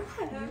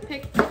 You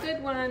picked a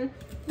good one.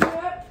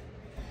 Yep.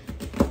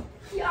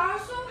 He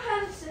also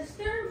had a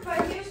sister,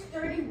 but he was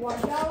 $31.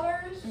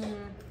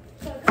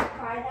 So I could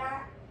buy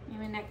that.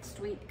 Maybe next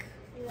week.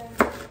 Yeah.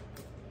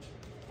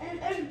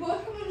 And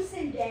both come on the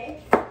same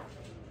day. I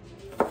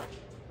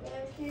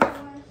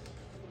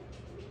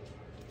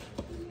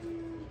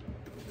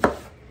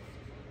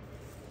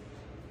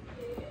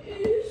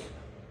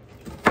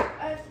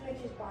have to make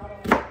his bottle.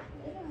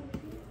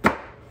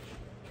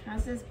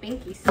 How's his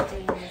binky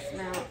stain his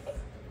mouth?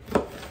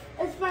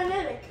 It's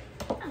magnetic.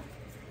 Oh.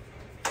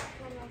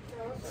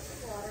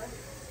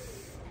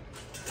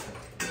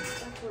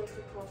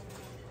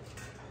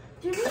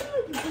 Do you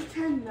really like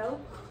pretend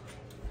milk?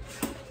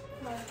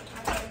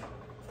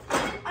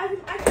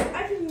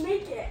 I can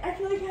make it. I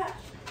feel like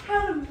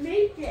how to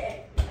make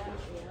it.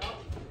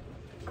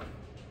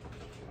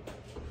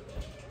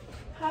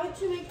 How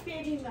to make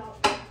baby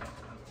milk.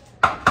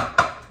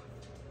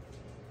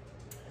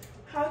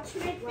 How to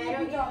make Why baby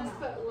don't you milk. just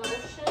put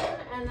lotion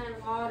and then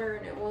water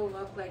and it will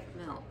look like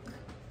milk?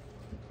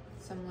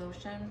 Some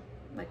lotion,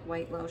 like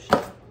white lotion.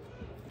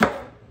 Here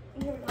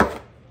we go.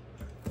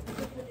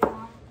 Just put it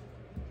on.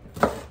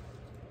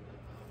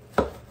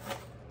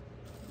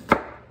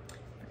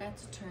 Forgot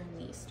to turn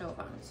the stove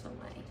on so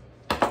my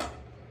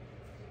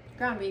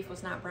ground beef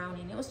was not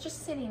browning. It was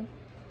just sitting.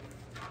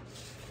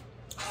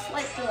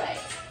 Slight delay.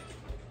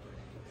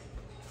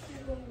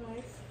 Here's a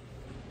knife.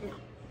 No.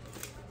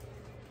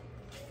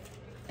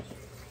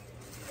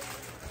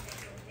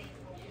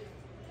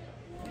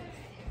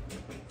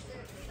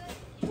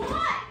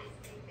 What?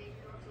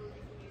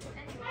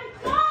 My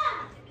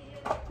God!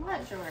 What,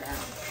 Jordan?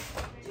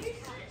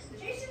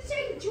 Jason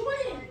saying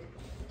Jordan.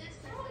 That's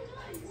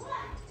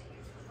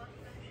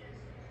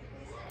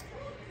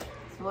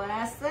what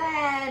I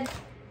said.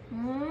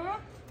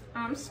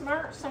 I'm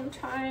smart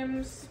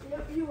sometimes.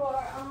 Yep, you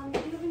are. Do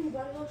you have any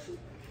body lotion?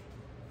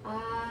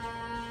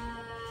 I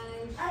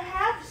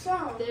have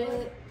some.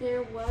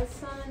 There was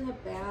some in the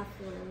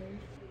bathroom.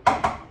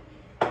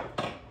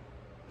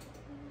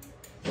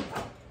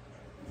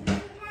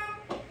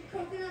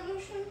 Coconut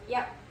lotion?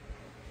 Yep.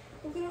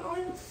 Coconut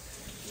oil?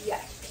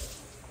 Yes.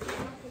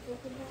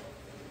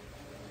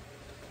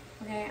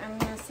 Okay, I'm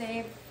gonna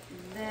save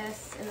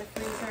this in the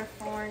freezer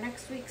for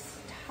next week's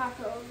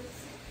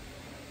tacos.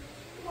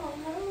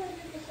 Mom, how do I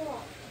get this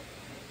off?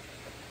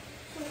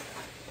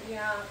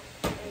 Yeah,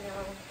 I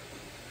know.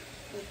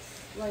 It's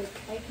like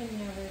I can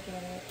never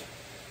get it.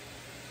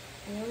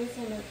 I always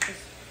end up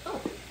just I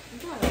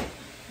got it.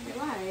 I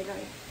lied. I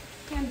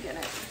can get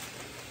it.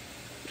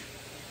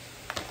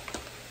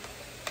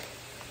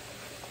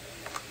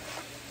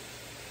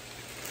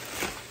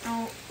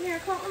 Oh,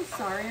 Miracle, I'm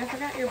sorry. I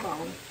forgot your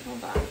bone.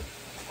 Hold on.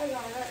 I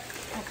got it.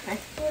 Okay.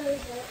 Where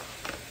is it?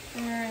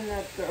 They're in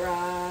the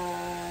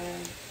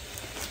garage.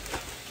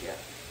 Yep.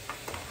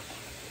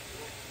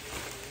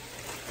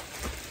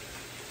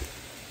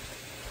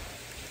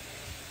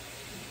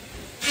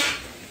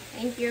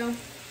 Thank you.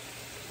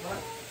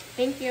 What?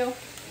 Thank you.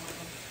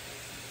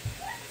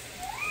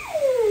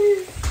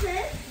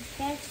 Sit.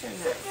 Bags are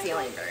not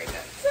feeling very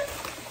good.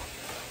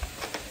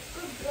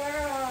 Good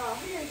girl.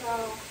 Here you go.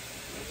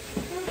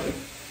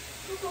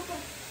 Go.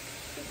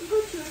 You go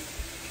choose.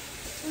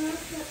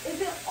 Is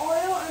it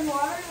oil and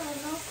water or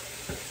milk?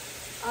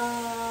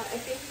 I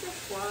think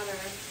just water.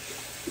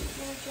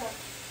 Let me check.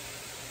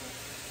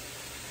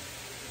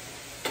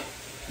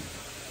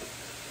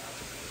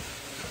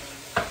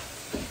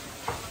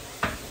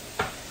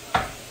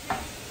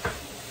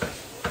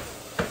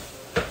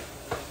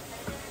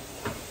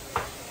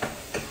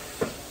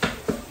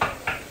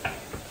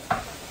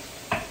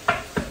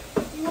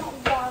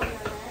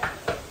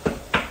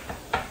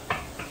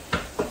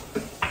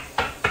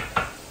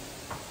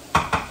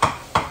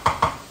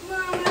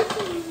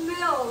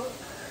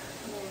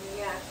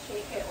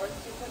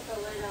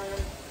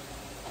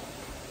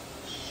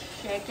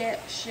 Shake it,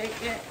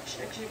 shake it,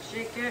 shake, shake,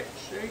 shake it,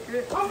 shake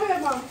it.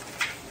 Okay, Mom.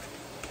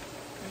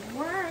 It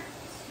worked.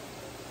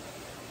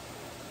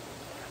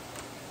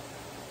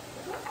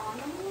 Is it on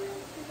the board?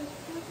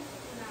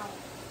 No.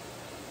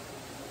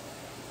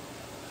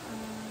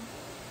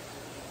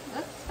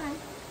 That's fine.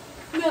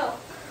 No.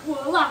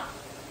 Voila.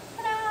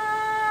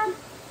 Ta-da!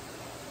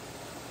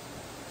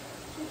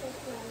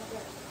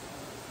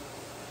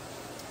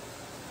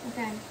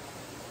 Okay.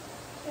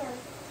 Sorry.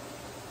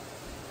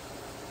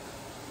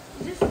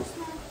 Is this so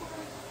small for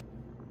us?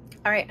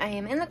 All right, I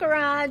am in the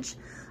garage.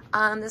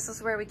 This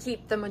is where we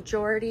keep the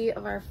majority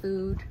of our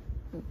food.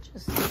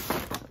 Just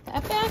put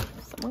that back.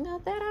 Someone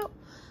got that out.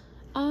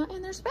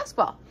 And there's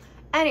basketball.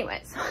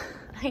 Anyways,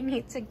 I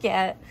need to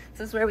get,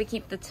 this is where we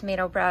keep the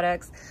tomato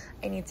products.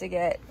 I need to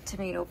get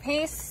tomato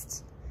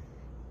paste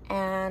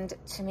and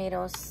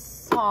tomato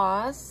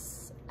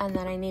sauce. And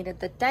then I needed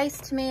the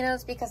diced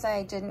tomatoes because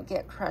I didn't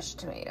get crushed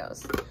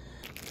tomatoes.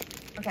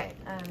 Okay,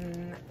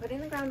 putting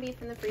the ground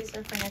beef in the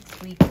freezer for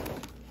next week.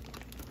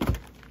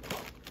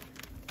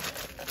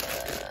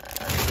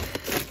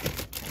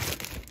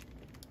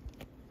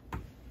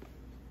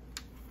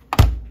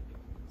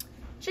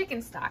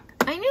 Chicken stock.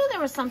 I knew there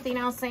was something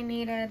else I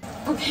needed.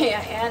 Okay,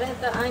 I added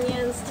the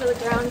onions to the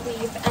ground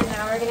beef, and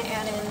now we're gonna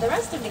add in the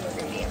rest of the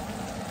ingredients.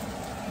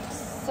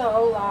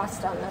 So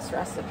lost on this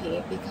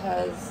recipe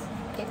because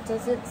it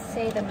doesn't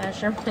say the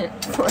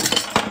measurement for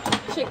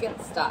chicken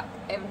stock.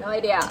 I have no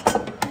idea.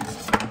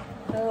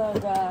 Oh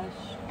gosh.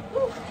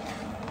 Ooh.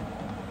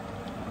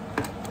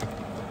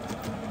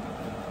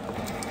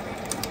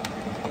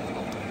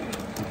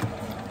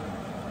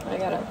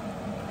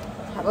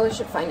 Probably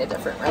should find a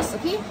different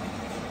recipe.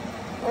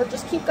 Or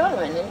just keep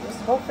going and just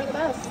hope for the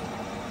best.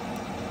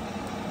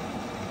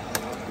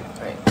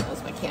 Alright, that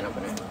was my can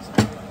opener.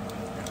 Sorry.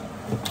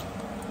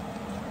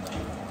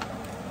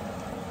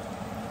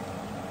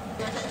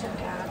 Much to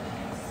add,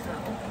 so.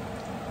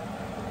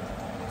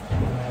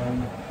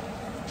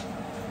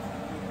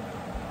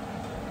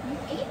 You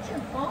ate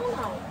your bone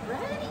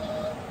already?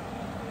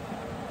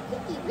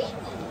 Ricky, Ricky.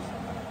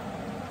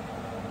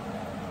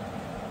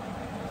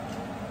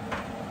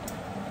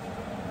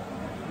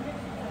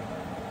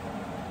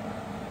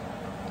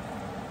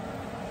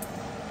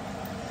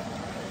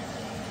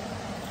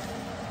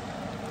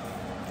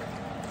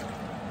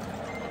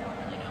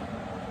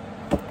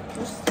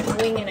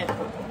 Winging it. I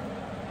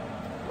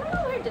don't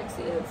know where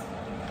Dixie is.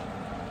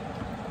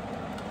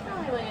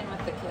 Probably laying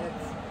with the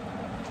kids.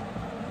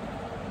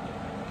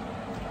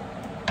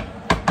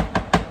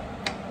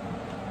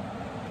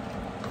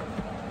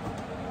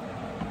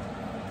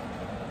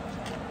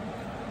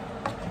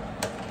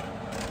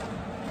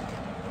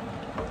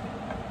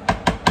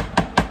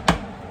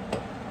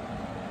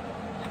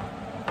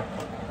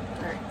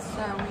 Alright,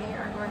 so we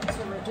are going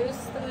to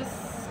reduce this.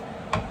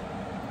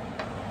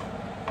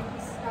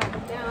 Stop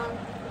it down.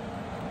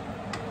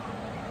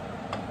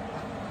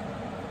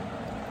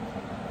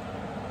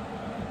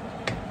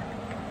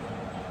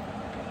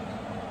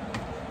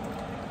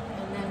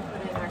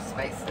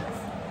 Spices.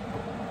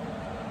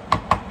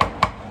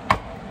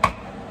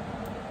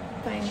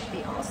 Find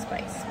the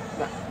allspice.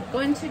 But I'm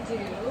going to do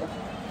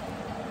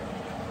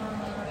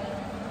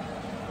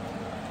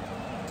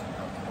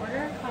a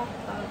quarter cup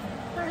of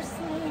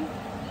parsley.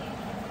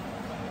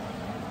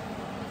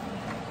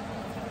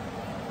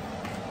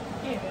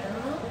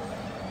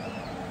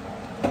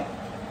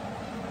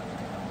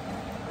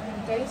 And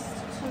diced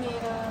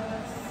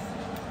tomatoes.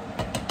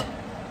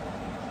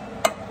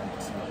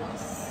 Tomato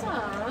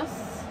sauce.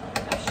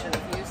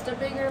 A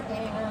bigger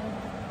pan.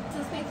 This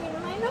is making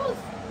my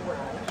nose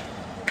run.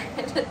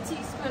 And a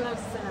teaspoon of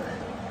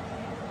cinnamon.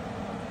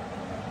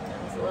 That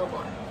was a little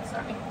more.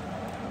 Sorry.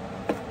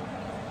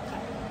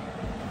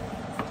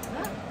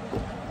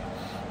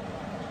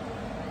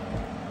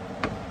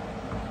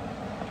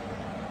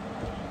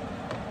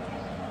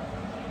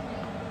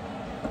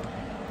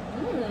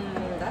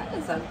 That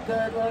is a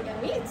good looking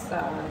meat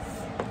sauce.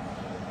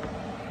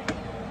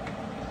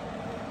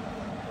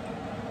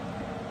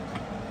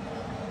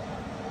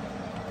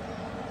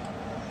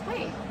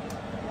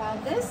 While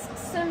this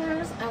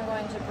simmers, I'm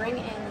going to bring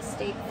in the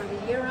steak for the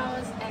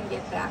gyros and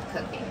get that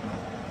cooking.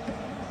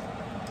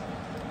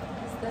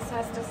 This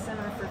has to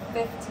simmer for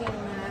 15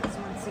 minutes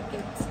once it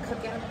gets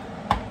cooking.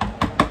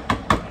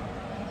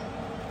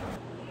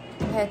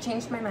 Okay, I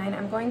changed my mind.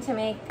 I'm going to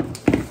make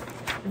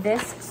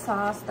this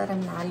sauce that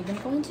I'm not even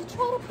going to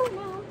try to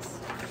pronounce,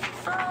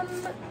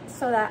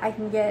 so that I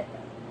can get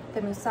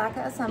the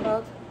moussaka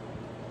assembled.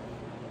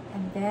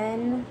 And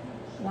then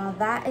while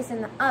that is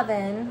in the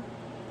oven,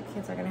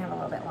 kids are gonna have a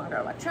little bit longer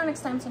electronics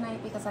time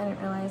tonight because I didn't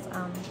realize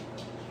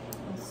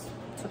this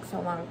took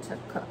so long to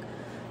cook.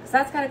 So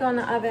that's gotta go in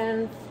the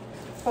oven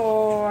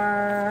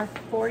for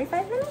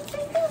 45 minutes, I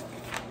think.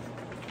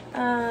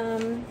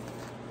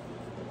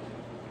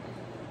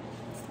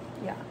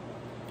 Yeah,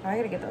 I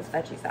gotta get those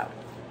veggies out.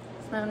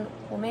 So then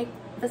we'll make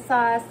the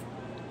sauce,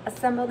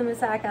 assemble the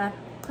moussaka,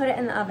 put it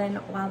in the oven.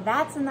 While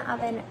that's in the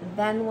oven,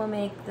 then we'll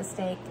make the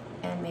steak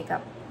and make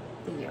up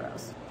the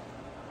gyros.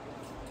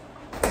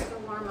 So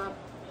warm up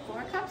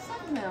 4 cups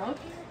of milk.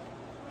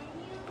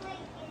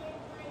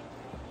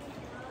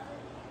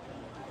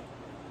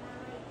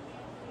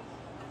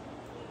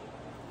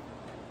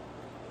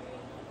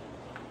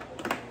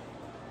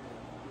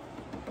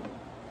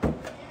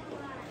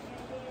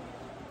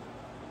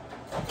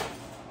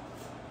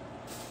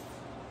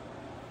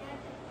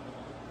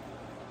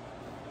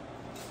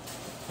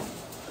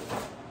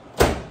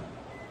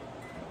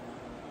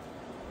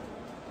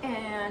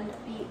 And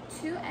beat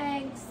 2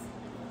 eggs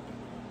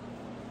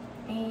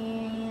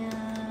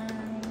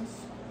and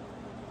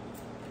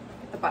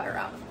get the butter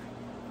out.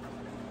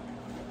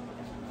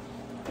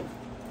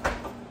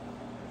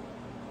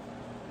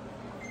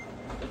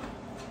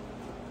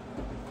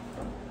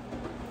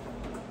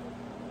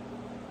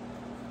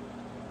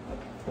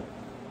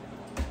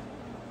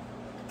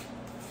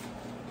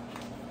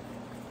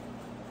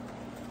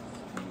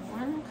 So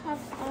 1 cup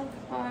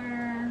of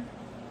butter.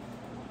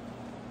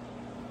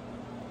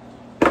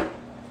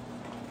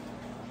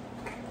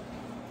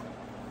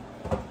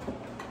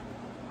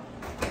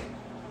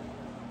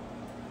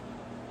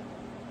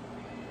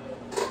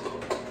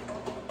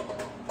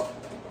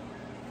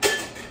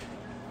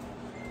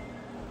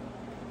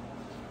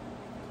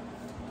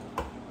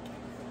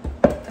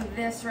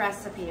 This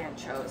recipe I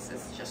chose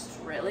is just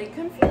really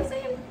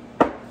confusing.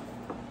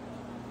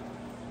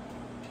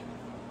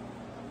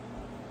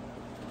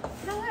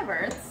 However,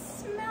 it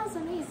smells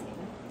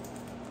amazing.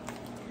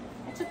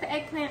 I took the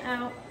eggplant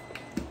out.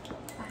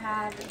 I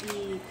had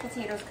the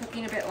potatoes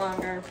cooking a bit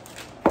longer.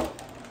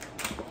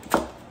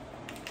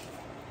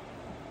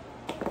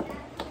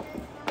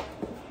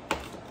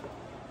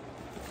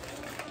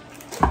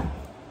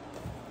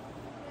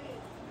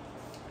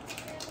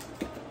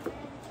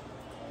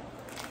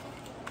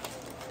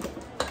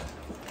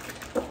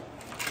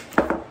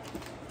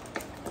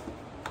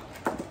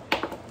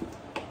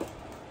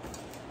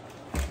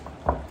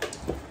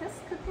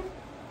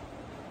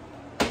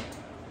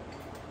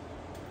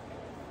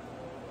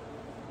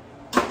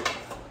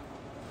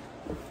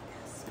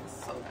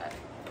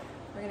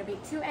 We're gonna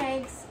beat 2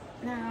 eggs.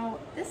 Now,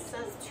 this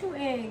says 2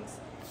 eggs,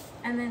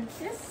 and then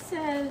this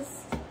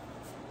says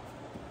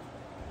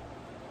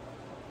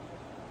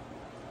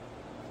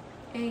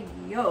egg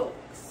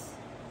yolks.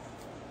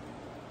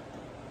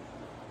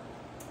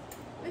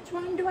 Which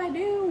one do I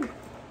do?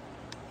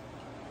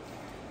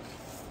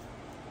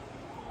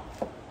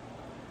 I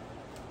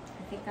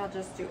think I'll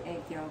just do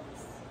egg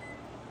yolks.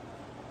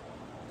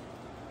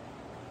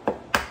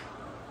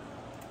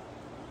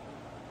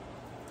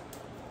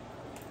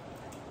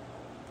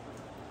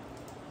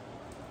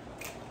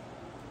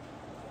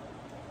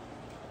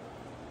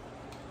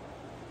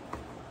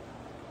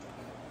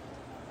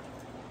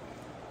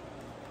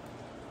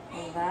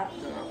 Well, that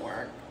didn't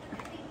work.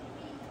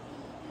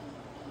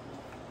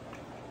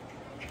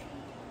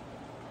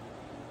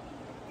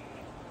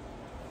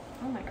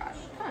 Oh my gosh,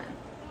 come on.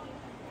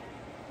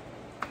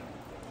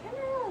 Come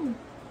on.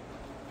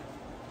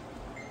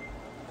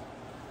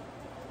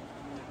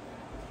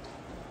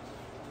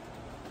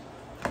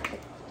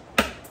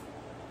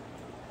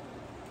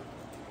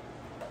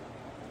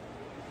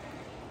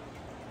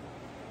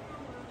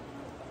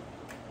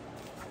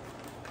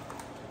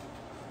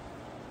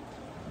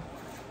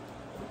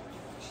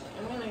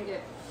 I'm gonna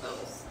get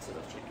those to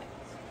the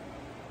chickens.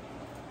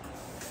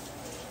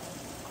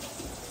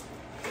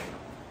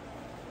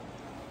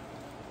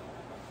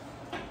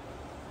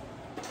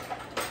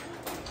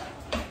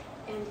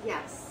 And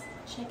yes,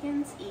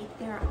 chickens eat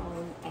their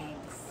own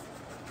eggs.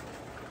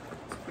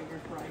 It's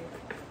figured right.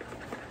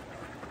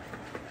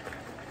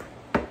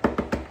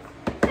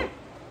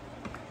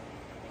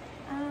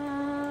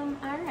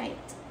 Alright.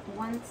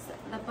 Once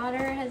the butter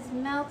has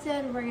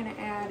melted, we're gonna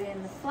add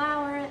in the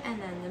flour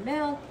and then the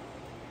milk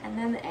and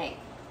then the egg.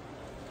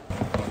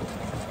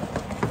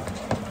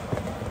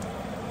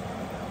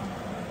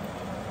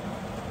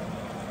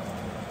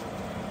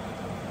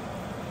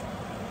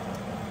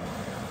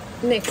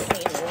 Mixing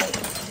like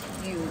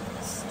you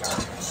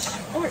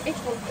starch, or it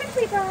will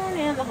quickly burn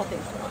and the whole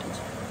thing's ruined.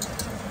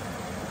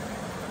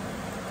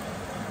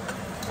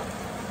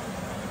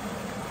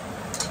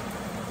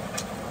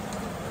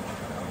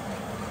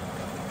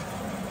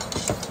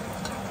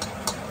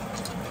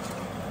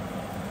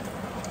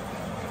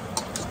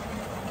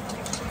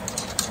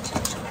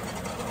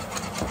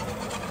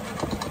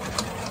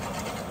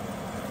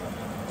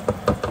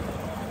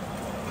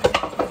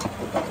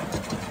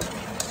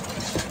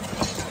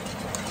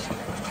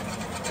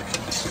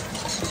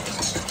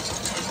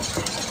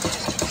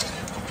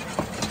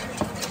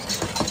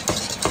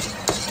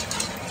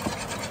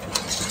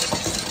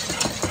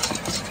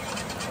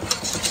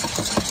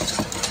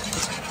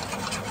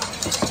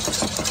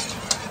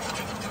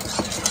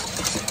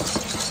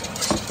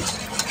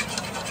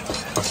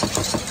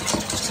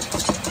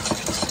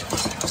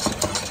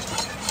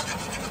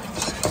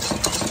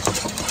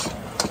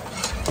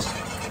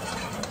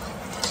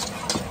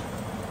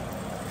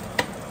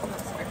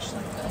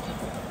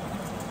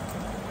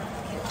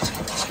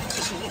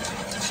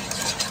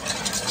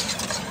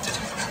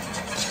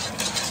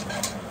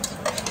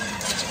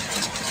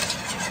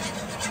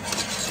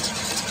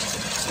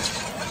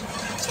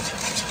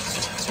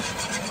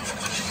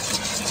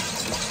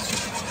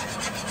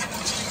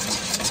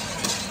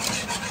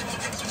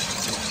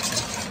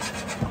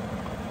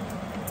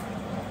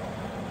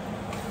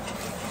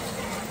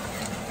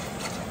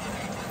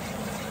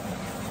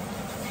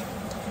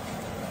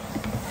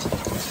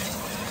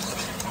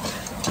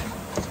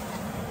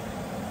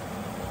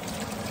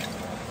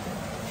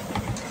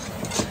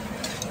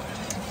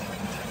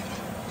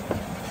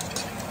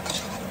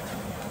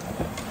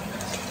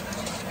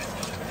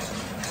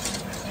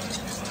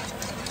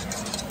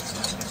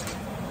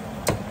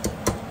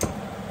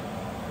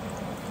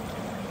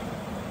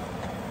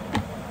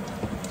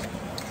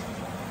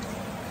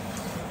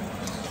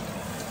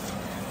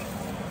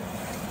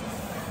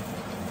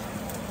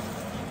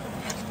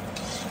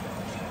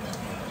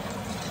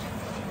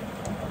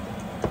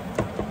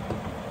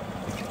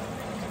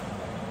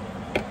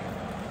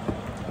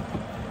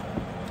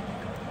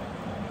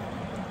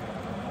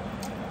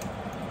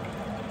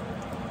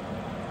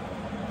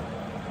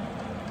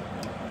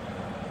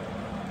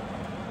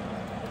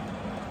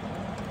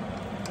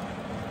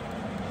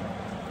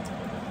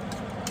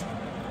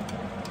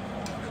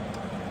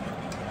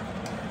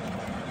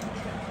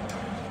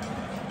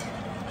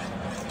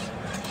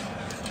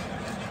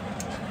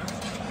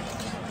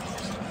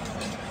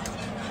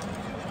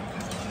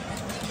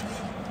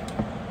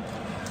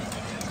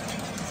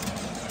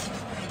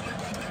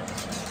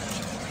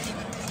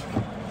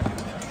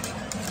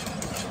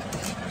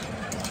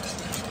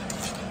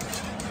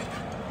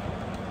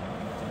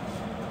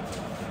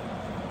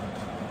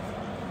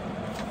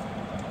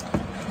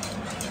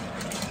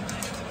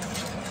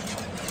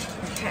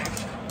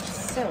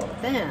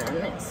 Then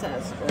it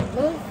says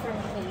remove from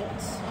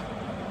heat.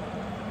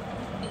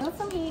 Remove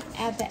from heat,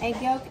 add the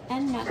egg yolk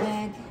and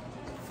nutmeg.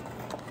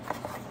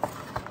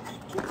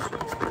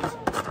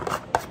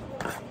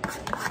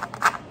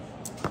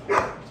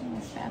 And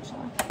a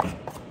spatula.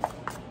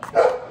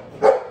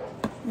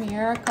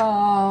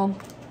 Miracle.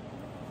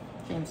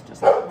 James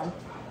just got one.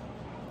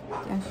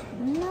 Just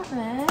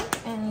nutmeg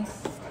and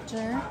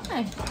stir.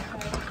 Hi.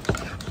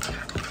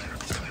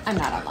 I'm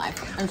not on live.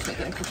 I'm just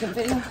making a cooking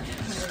video.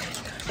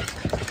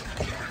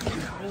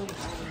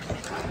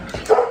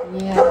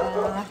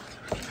 Yeah.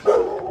 A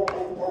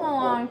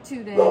long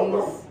 2 days.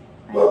 Alright,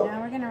 now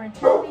we're gonna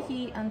return to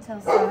heat until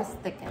sauce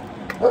thickens.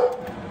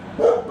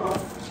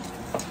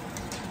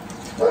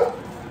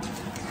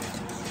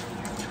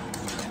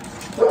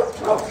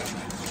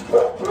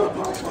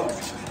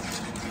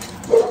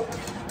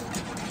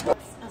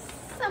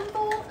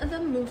 Assemble the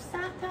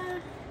moussaka.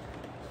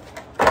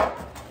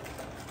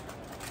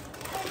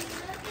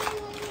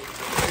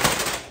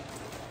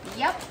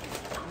 Yep.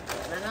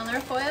 Put another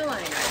foil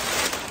liner.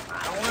 I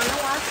don't want to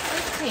wash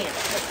this pan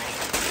tonight.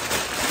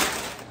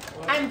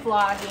 I'm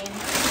vlogging.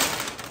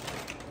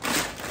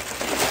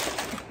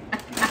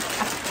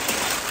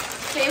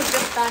 James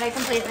just thought I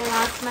completely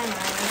lost my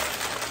mind.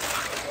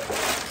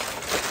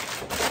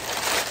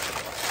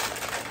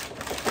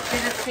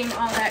 Didn't seem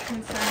all that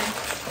concerned.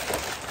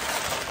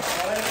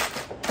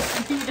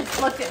 He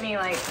just looked at me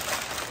like,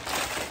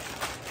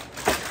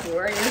 who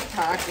are you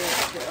talking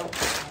to?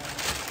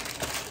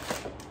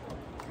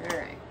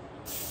 Alright.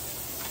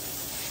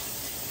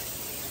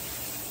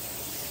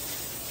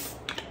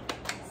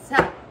 So,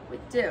 we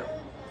do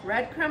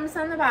breadcrumbs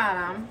on the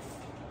bottom,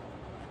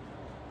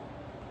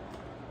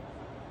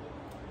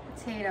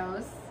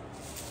 potatoes,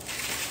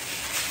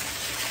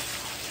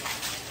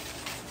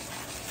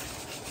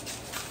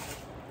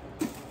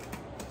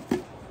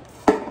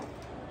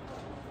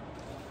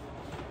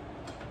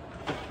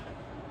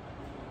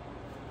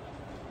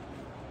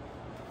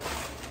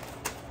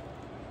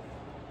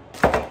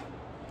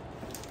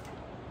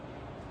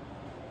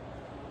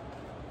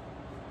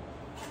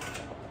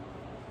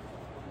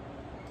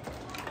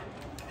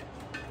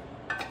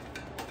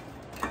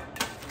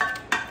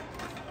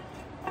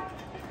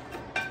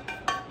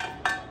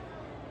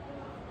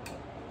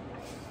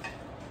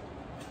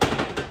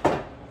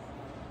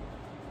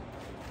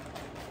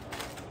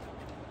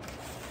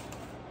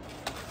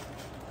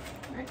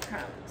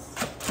 breadcrumbs,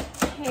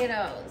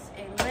 potatoes, a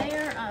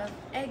layer of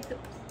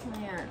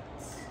eggplant,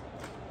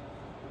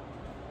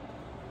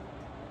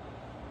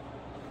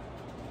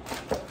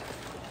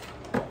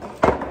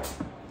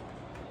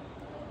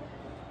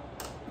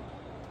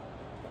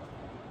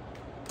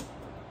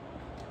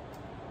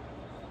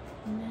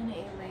 and then a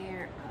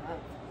layer of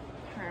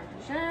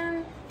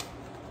Parmesan,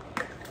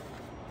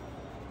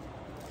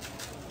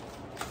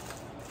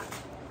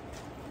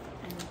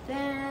 and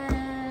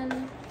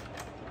then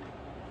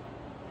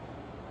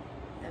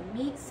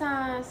meat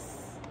sauce,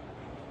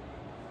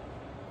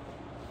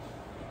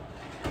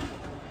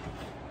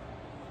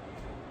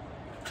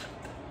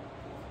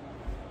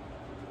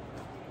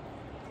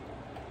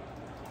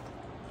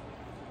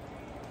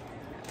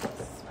 that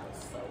smells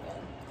so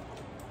good.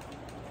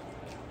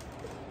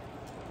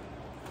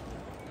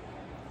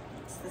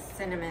 It's the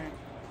cinnamon.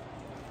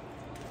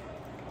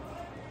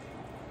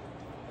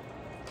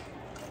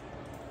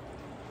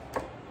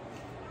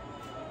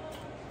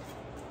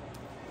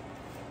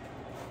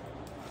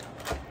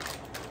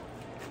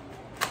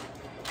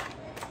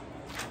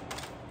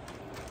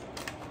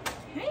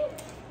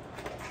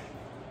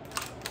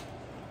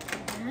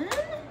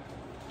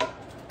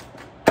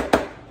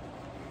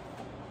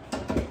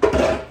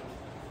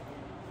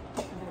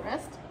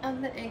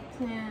 The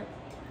eggplant,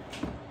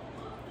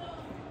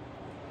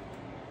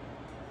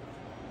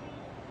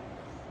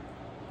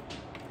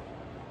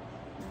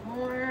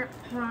 more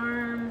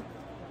parm,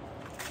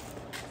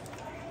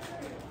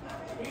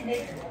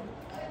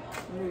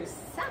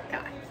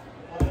 moussaka.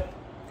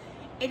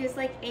 It is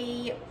like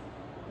a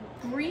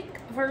Greek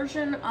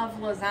version of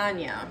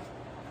lasagna.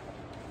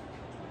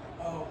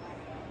 Oh.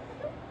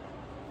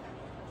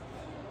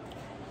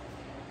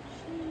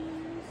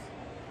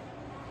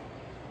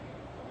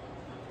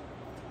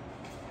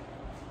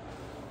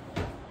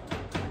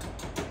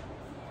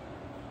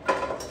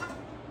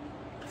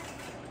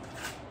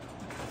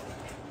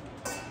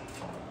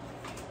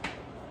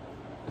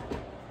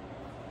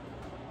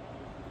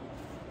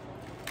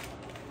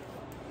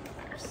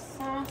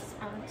 Sauce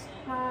on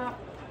top.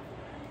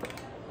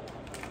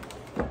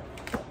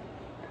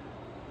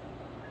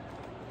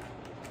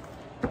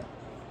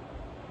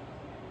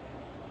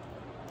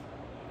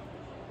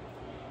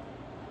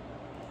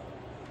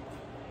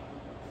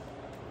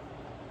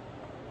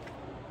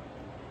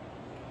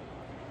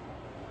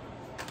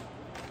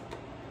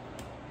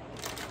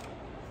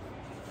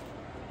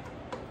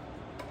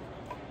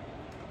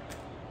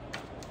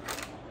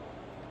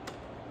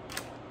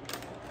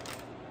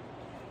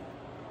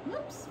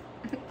 Whoops.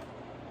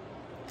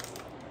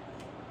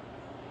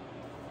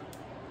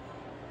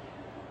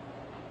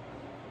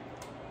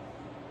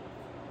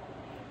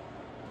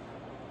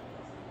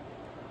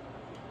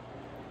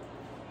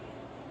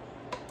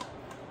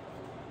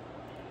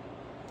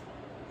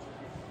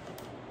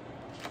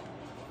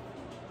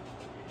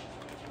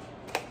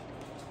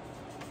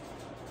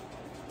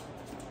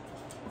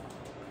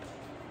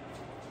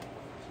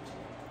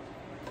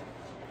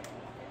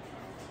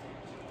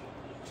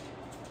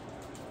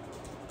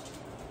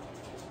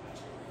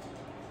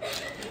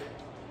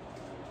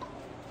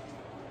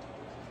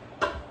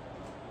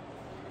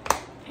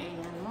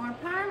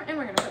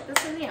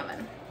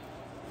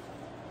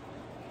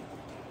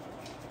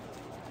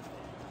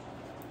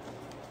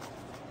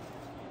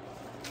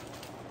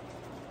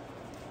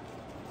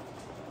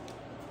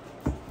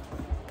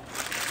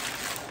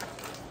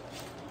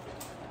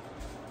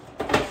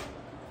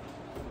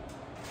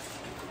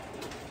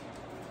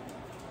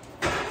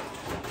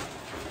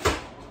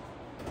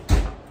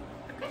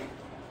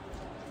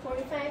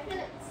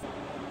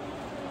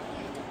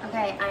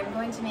 Okay, I'm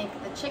going to make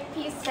the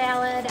chickpea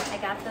salad. I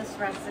got this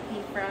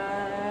recipe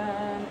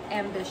from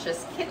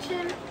Ambitious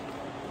Kitchen.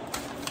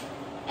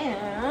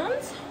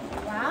 And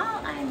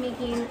while I'm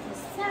making the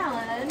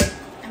salad,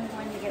 I'm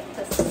going to get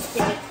the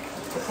steak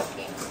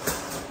cooking.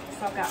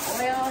 So I've got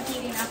oil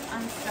heating up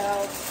on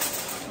stove.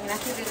 I'm gonna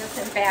have to do this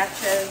in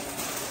batches,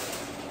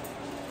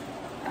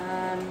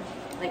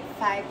 like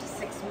 5 to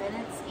 6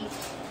 minutes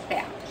each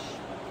batch.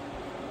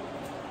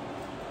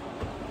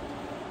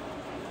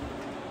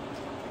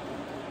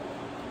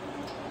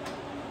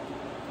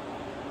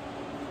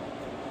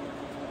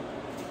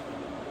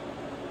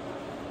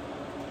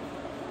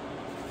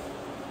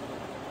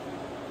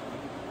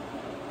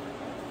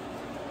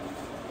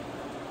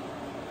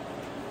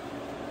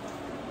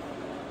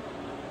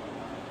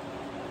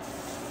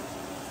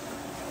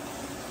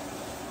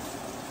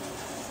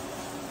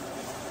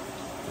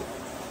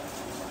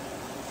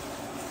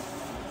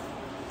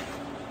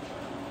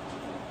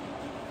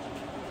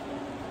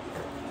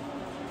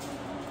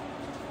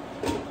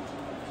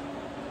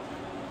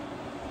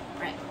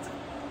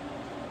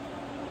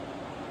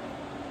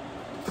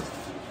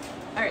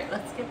 All right,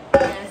 let's get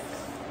this.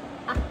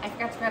 I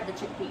forgot to grab the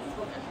chickpeas.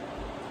 Hold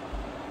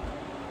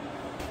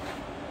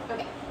on.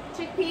 Okay,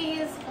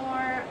 chickpeas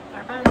or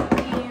garbanzo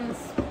beans,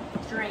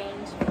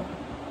 drained,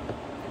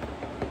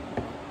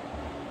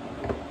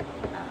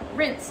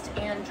 rinsed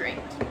and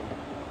drained.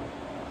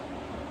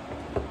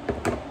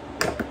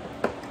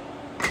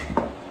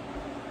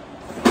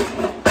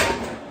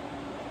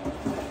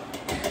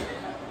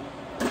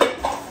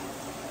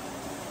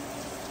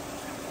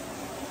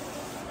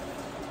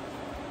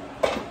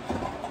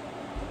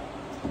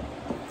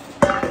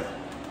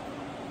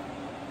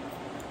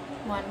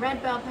 One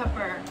red bell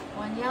pepper,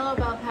 one yellow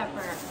bell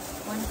pepper,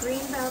 one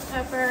green bell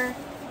pepper,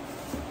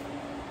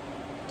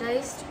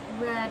 diced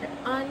red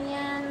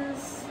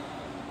onions,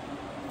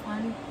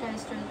 one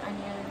diced red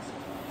onions,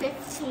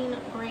 15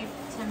 grape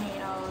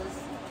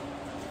tomatoes.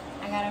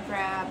 I gotta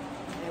grab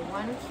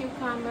one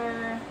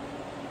cucumber,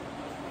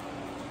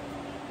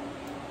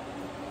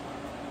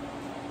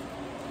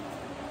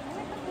 where did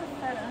I put the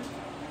feta?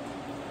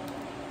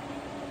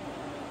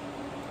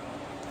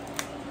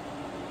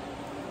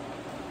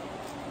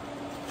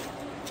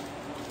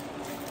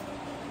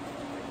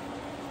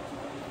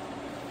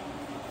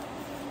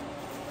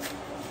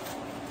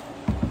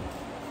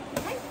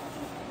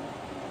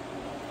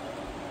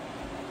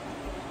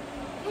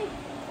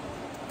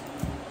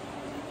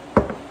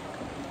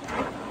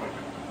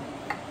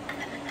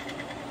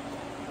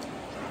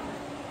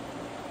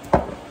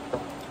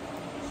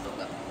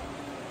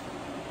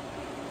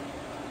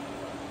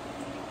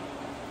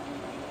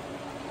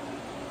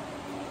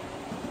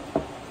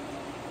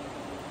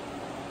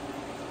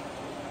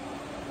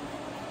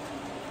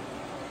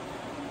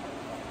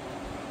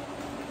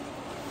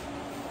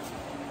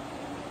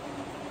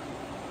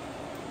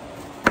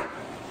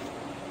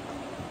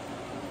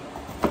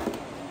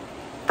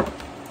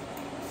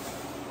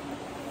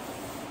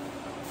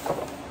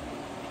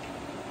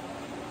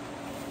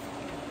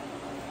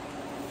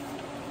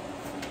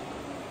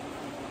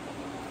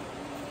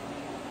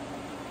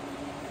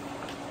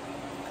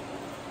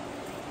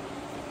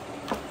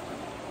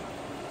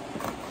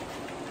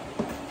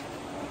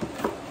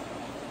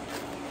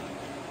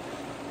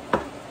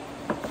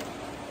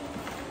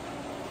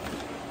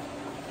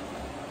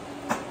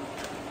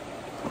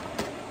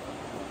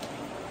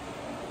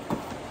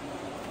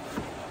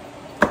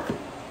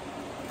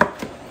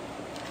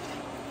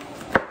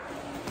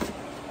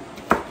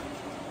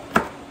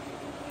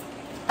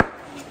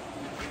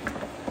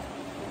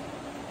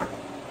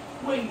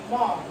 Wait,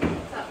 Mom.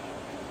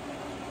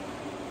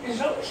 Is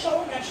Zoe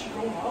Sheldon actually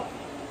grown up?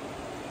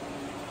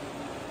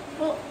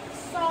 Well,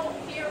 so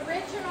the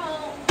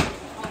original,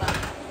 hold on.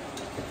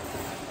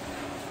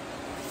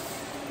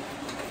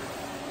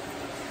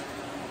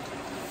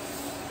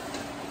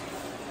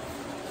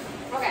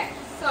 Okay,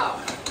 so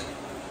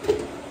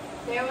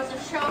there was a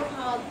show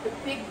called The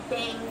Big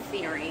Bang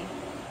Theory,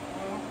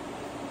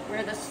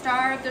 where the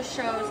star of the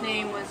show's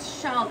name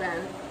was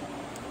Sheldon.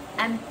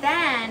 And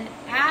then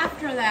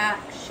after that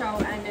show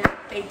ended,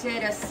 they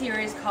did a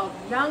series called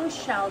Young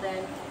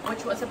Sheldon,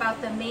 which was about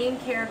the main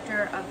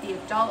character of the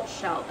adult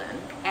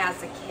Sheldon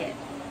as a kid.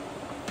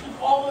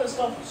 All of this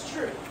stuff is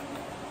true.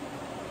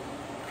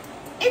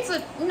 It's a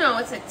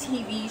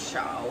TV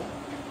show.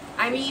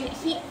 I mean,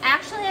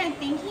 I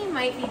think he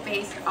might be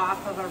based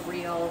off of a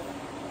real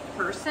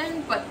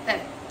person, but the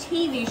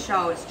TV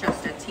show is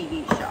just a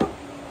TV show.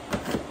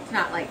 It's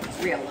not like it's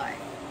real life.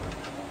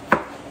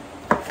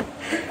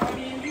 I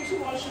mean, you two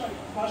watching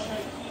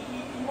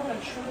he won a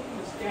trip from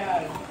his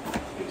dad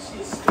to see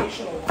a space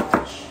shuttle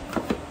launch.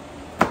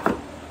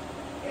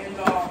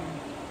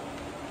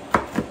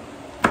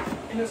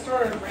 And it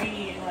started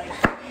raining,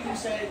 and he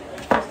said,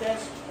 his dad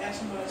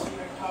asked him about his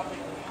favorite topic,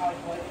 how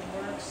lightning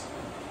works.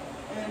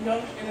 And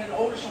then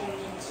older Sheldon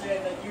even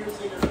said that years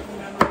later, he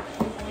remembered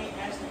he was only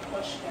asking a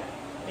question that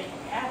made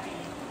him happy.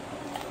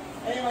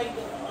 And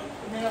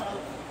then after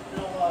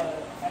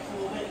a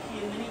little bit, he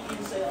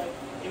even said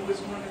it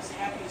was one of his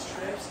happiest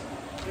trips.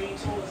 when he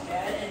told his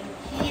dad, and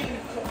he even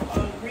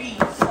agrees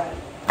that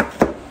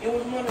it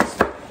was one of his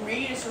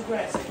greatest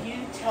regrets that he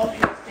didn't tell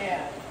his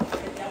dad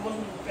that that was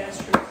one of the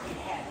best trips he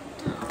had.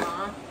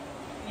 Aww.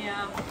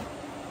 Yeah.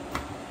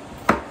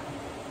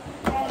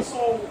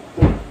 Also,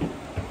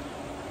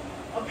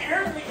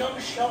 apparently young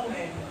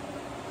Sheldon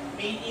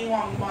made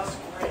Elon Musk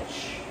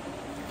rich.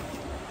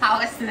 How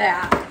is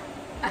that?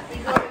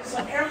 Because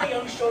apparently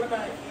young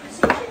Sheldon, is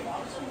he Jay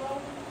Robinson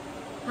though?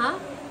 Huh?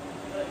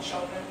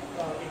 Sheldon,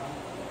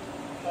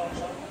 young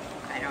Sheldon.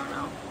 I don't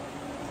know.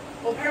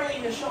 Well, apparently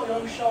in the show,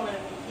 young Sheldon,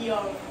 he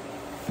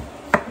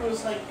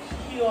was like,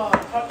 he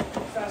talked to the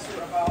professor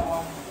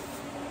about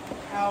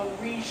how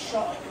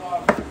return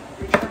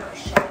of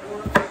shell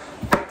works.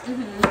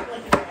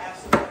 Like the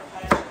acid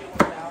kind of shit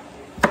went out.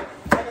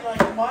 And then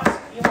like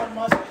Elon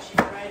Musk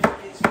actually read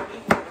his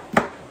paper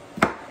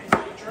and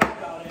he journal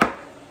about it.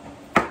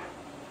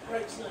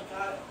 Right, so like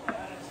got it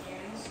out of his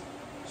hands.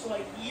 So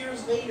like years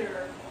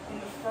later, when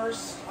the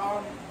first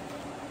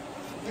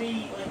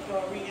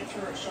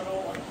re-enter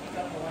shuttle like came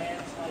down the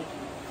land, like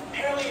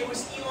apparently it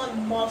was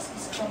Elon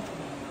Musk's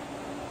company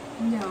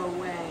No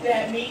way.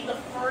 that made the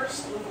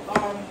first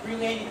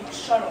re-landing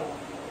shuttle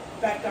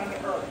back down to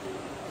Earth.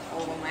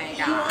 Oh my Elon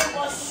god.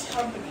 Musk's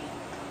company.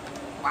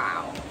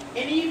 Wow.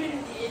 And even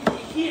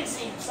he didn't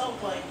say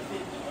himself like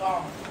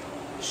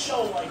the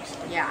show like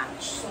Yeah.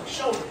 just like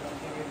showed it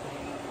like everything.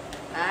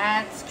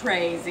 That's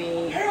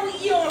crazy.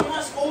 Apparently Elon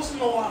Musk owes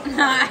him a lot.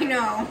 I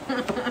know.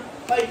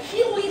 Like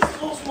he at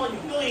least owes him like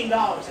 $1 billion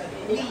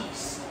at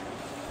least.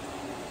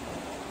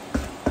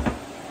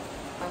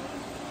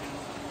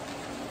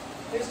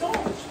 There's no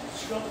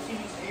show the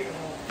TV's here at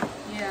all.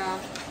 Yeah. I'm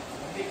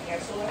thinking I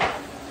saw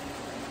that.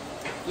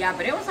 Yeah,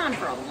 but it was on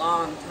for a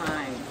long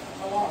time.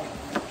 How long?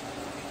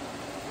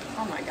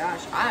 Oh my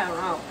gosh, I don't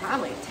know,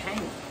 probably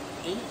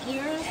 8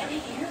 years? 10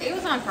 years? It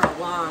was on for a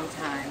long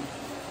time.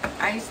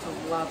 I used to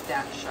love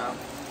that show.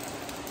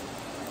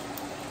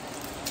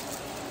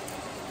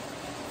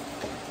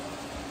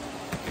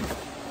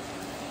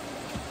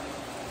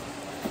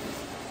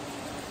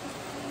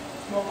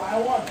 Well, I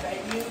want to bet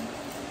you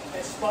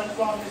that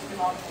SpongeBob has been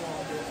on for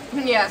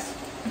longer. Yes.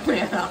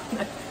 Yeah.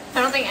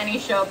 I don't think any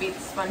show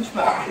beats SpongeBob.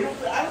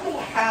 I don't know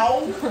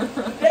how.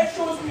 That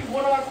show's gonna be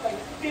one on for like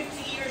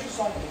 50 years or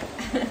something.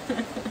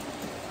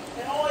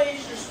 And all it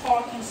is just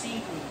talking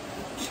seafood.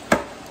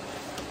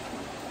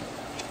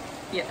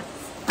 Yes.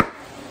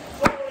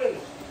 That's all it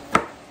is.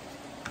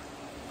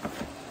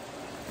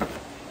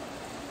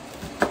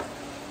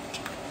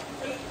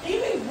 Like,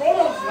 even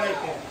grown-ups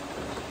like it.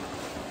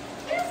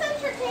 It's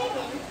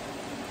entertaining.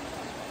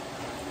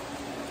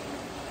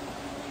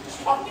 Just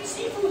talking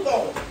seafood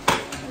though.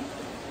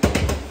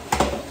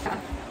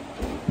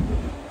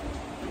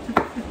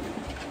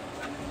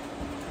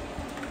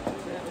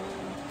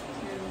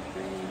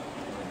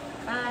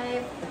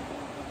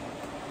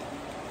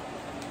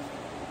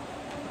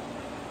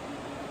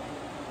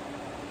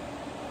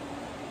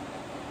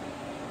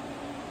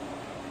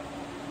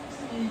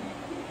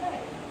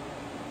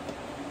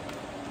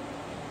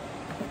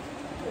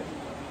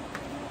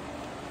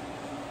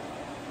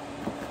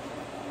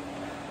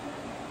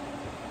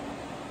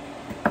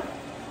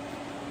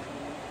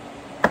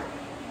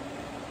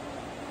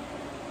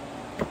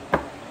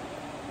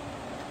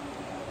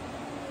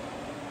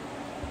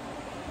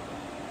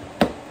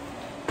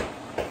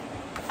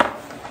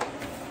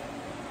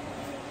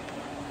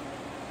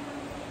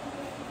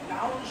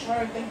 Now I'm just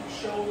trying to think of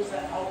shows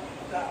that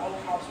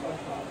outhouse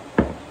SpongeBob.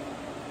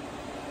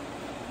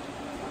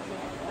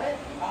 What?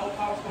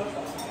 Outhouse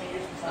SpongeBob. How many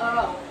years since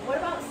Oh, what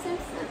about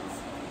Simpsons?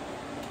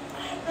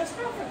 That's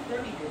not for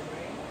 30 years,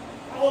 right?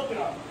 I'll look it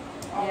up.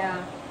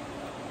 Yeah.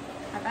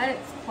 I bet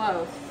it's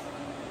close.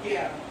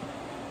 Yeah.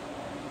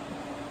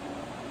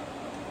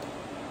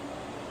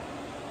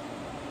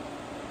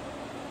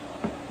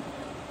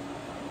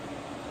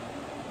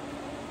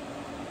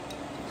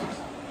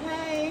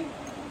 Hey.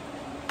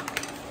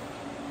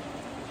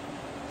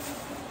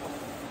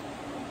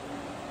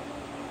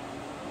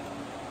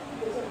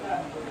 Isn't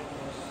that very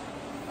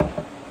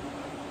close?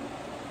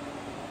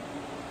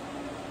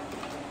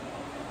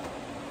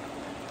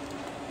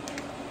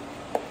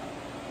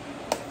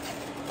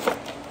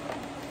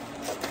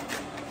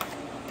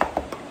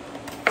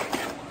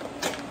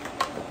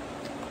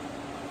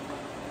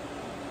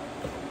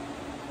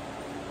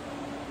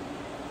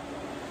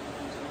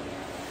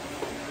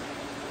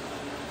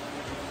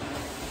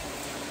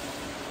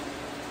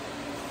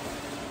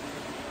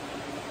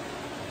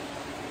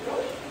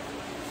 Really?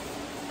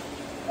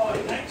 Oh,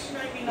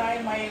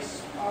 1999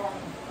 minus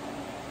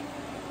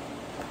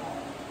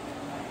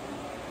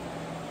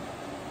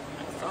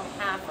So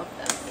half of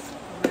this.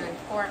 And then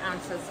 4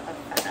 ounces of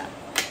feta.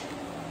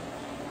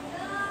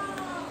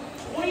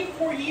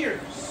 24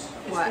 years it's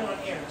What? been on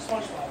air,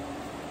 SpongeBob.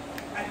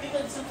 I think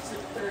that's since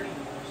like 30 years,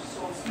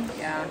 so it seems like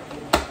Yeah.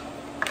 30 years.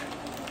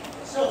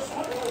 So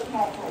SpongeBob has been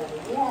on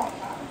for a long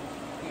time.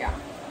 Yeah.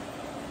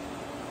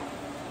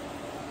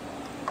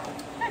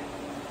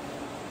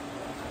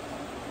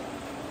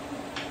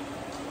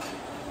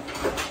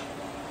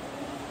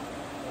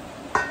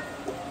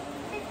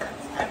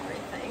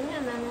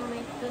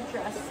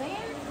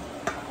 dressing.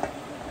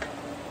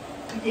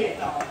 Yeah,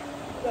 no.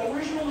 The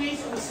original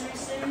release of The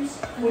Simpsons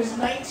was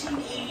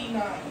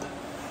 1989.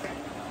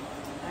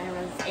 I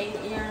was 8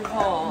 years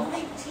old.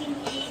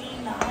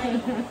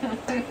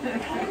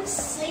 1989? How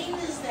insane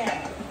is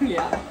that?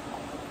 Yeah.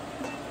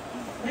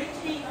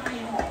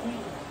 1989.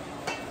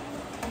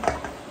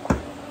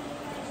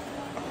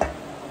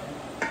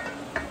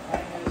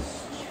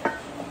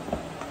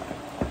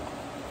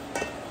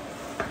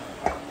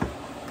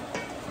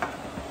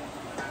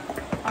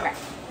 Okay.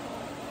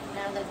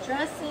 Now the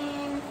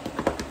dressing.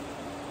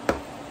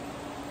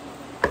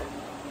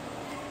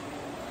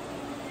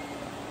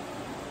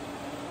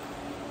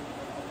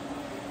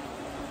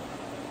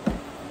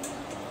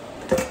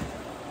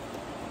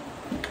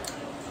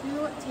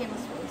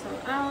 Tablespoons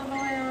of olive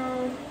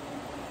oil.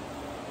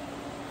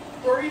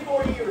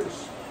 34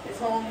 years. It's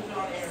how long it's been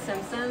on air.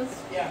 Simpsons.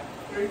 Yeah,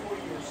 34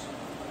 years.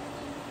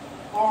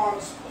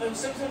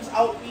 Simpsons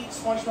outbeat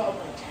SpongeBob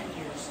by 10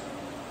 years.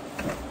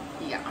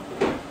 Yeah.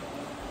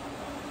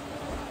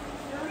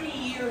 30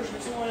 years,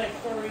 it's only like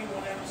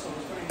 31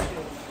 episodes,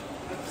 32.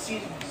 But the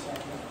season is set.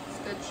 It's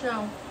a good show.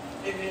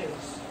 It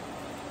is.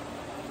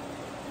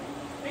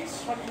 I think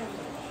SpongeBob has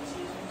like 8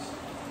 seasons.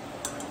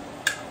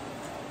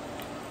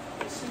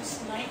 It's since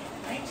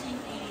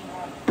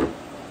 1989.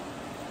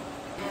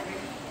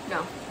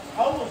 No.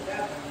 How old was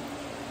that then?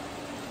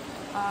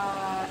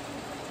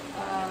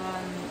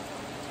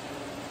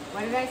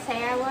 What did I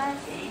say I was?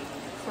 8.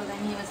 So then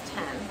he was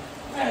 10.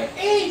 An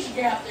age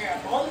gap there,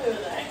 mother.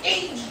 An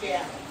age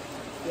gap.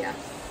 Yes.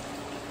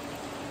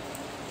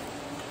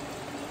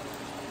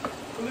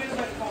 We went to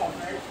college,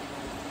 right?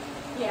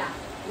 Yeah.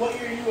 What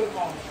year you in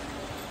college?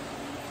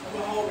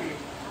 How old were you?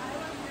 I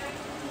was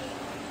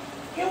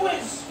 19. It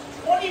was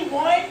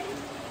 21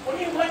 when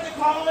you went to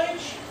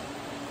college.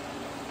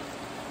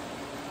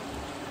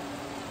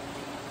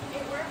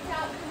 It worked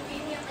out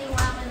conveniently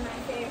well in my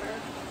favor.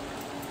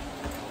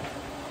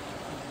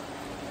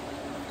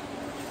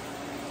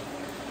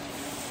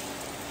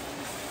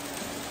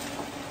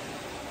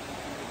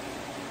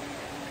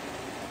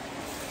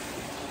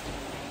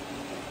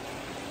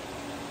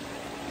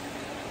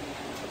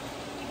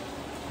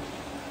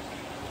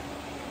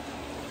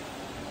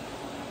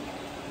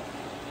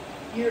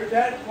 Your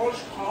dad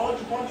was college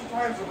a bunch of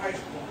times in high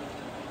school.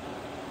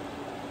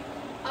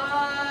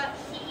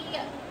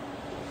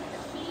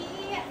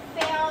 He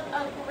failed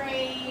a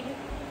grade.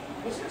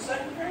 Was it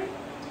second grade?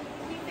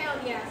 He failed,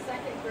 yeah,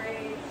 second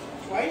grade.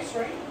 Twice,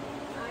 right?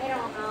 I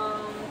don't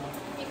know,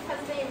 because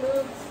they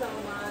moved so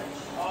much.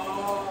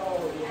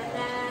 Oh, And yeah.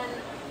 then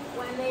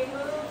when they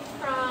moved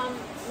from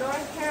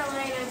North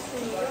Carolina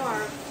to New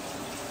York,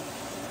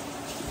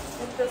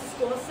 If the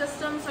school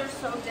systems are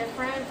so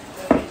different,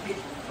 he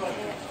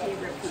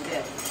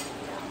repeated.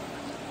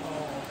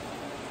 Oh.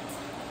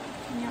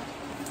 Yep.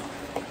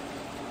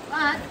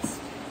 But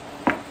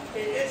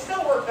It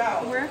still worked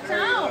out. worked very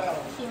out.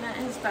 well. He met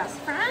his best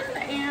friend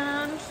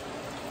and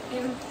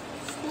in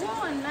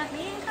school and met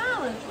me in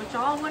college, which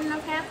all wouldn't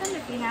have happened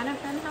if he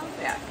hadn't been held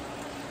back.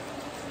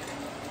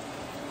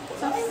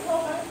 So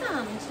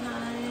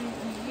sometime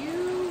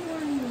you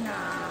were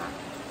not.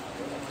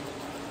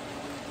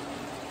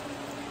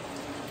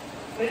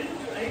 I didn't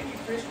do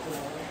preschool,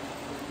 right?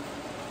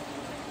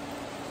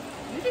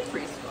 You did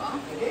preschool. I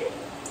did?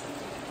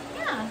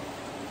 Yeah.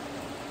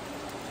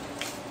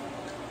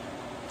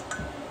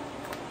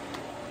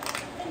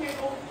 Hey,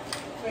 Nickel.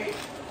 Wait.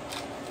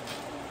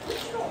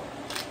 What's wrong?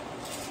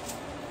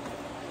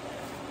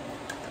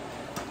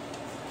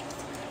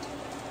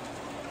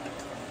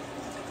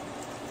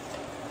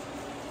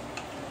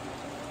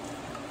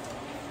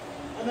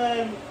 And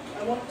then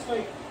I went to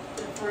like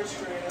the first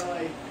grade,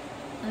 like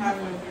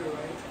halfway through,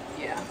 right?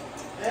 Yeah.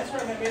 And that's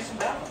where I met Mason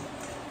down.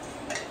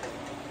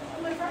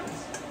 All my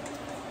friends.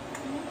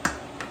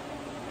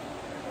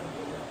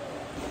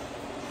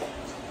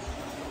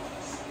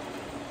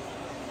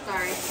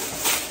 Sorry.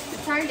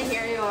 It's hard to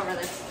hear you over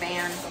this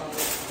fan.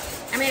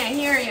 I mean, I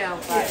hear you,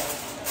 but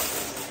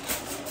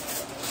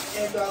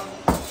And I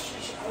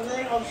was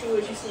like, she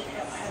was just like, I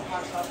had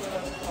hot chocolate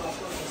as a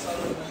popcorn and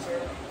southern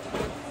winter.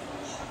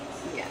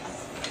 yeah.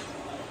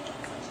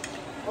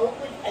 I look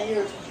like any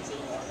other teacher do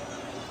that.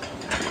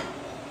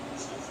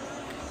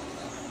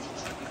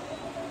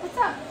 What's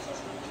up?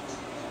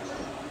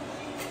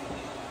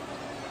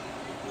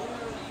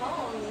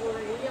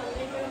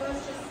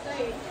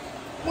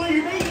 Well,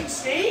 you're making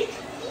steak?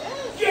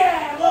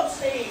 Yeah, I love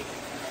steak.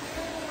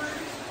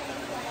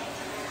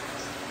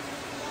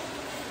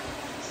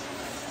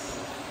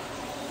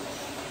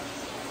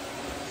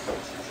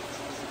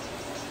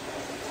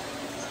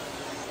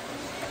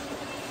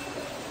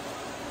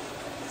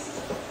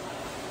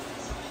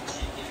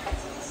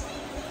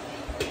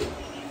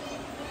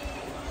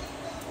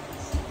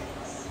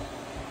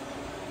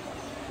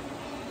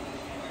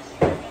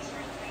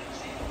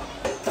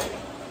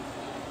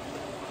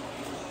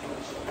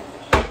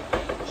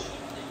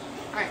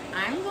 Alright,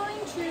 I'm going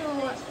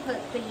to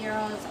put the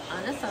gyros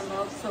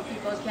unassembled so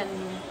people can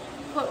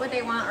put what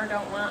they want or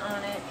don't want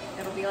on it.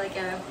 It'll be like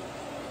a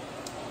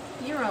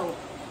gyro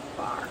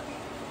bar.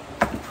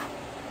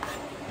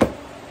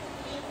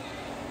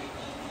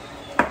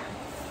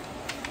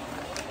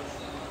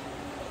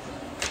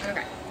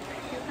 Okay,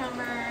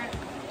 cucumber,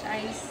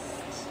 diced.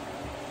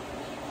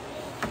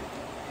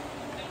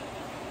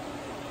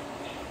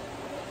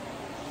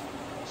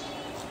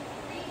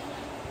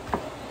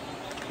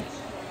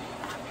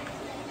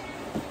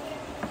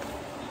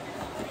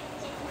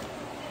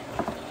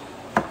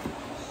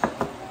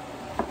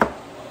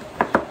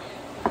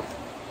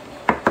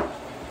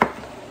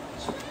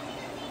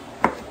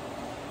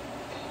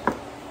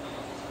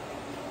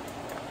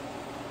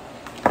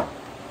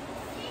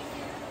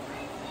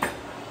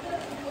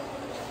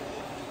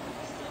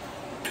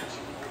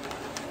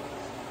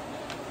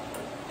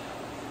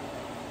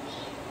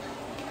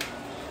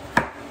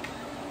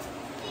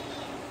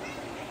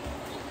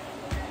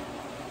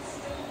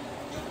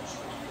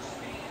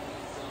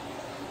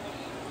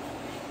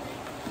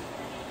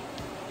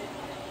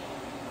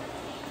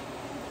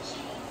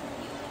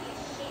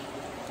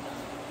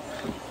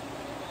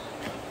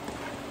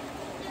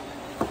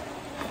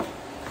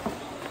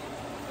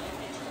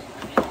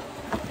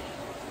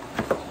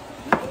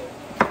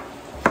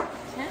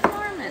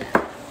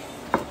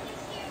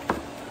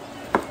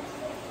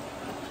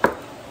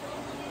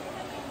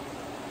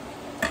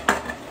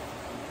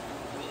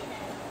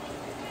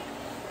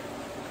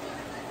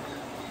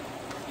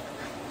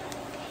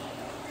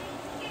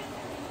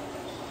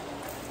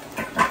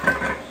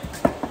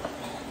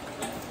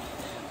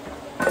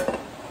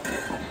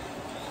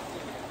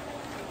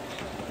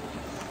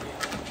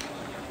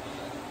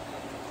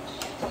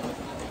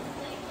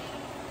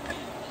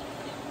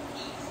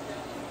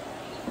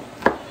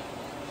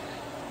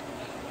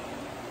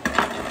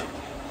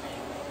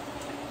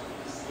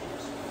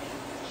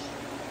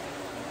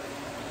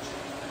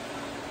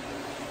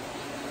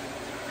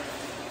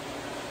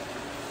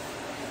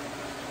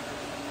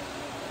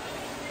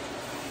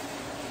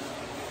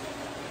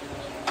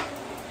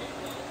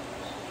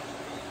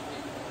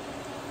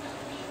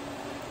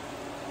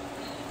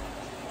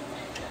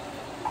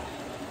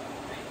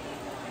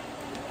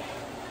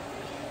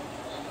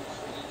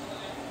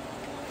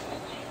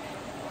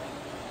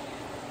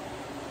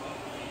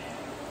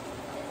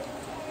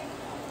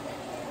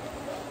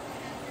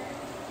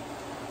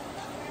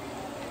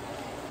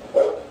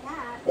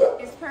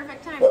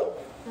 Perfect timing,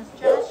 because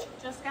Josh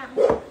just got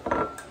home.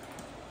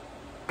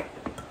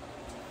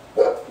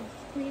 Just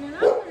clean it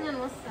up and then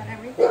we'll set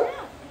everything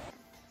out.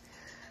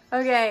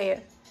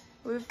 Okay,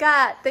 we've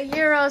got the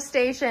Euro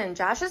station.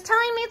 Josh is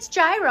telling me it's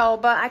gyro,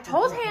 but I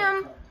told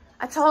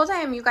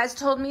him, you guys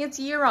told me it's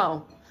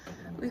Euro.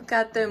 We've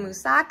got the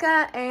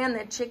moussaka and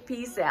the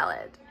chickpea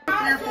salad.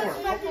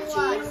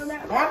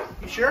 What?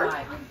 You sure?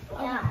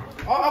 Yeah.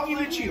 I'll give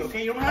it to you,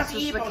 okay? You don't have to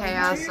This is eat. the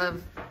chaos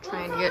of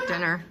trying to get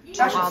dinner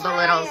to all the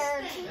littles.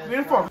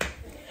 Beautiful.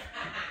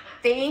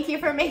 Thank you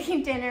for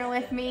making dinner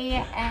with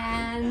me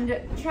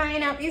and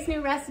trying out these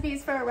new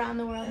recipes for Around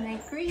the World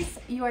Night Greece.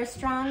 You are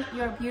strong,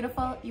 you are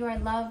beautiful, you are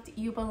loved,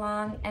 you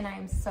belong, and I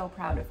am so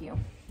proud of you.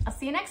 I'll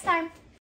see you next time.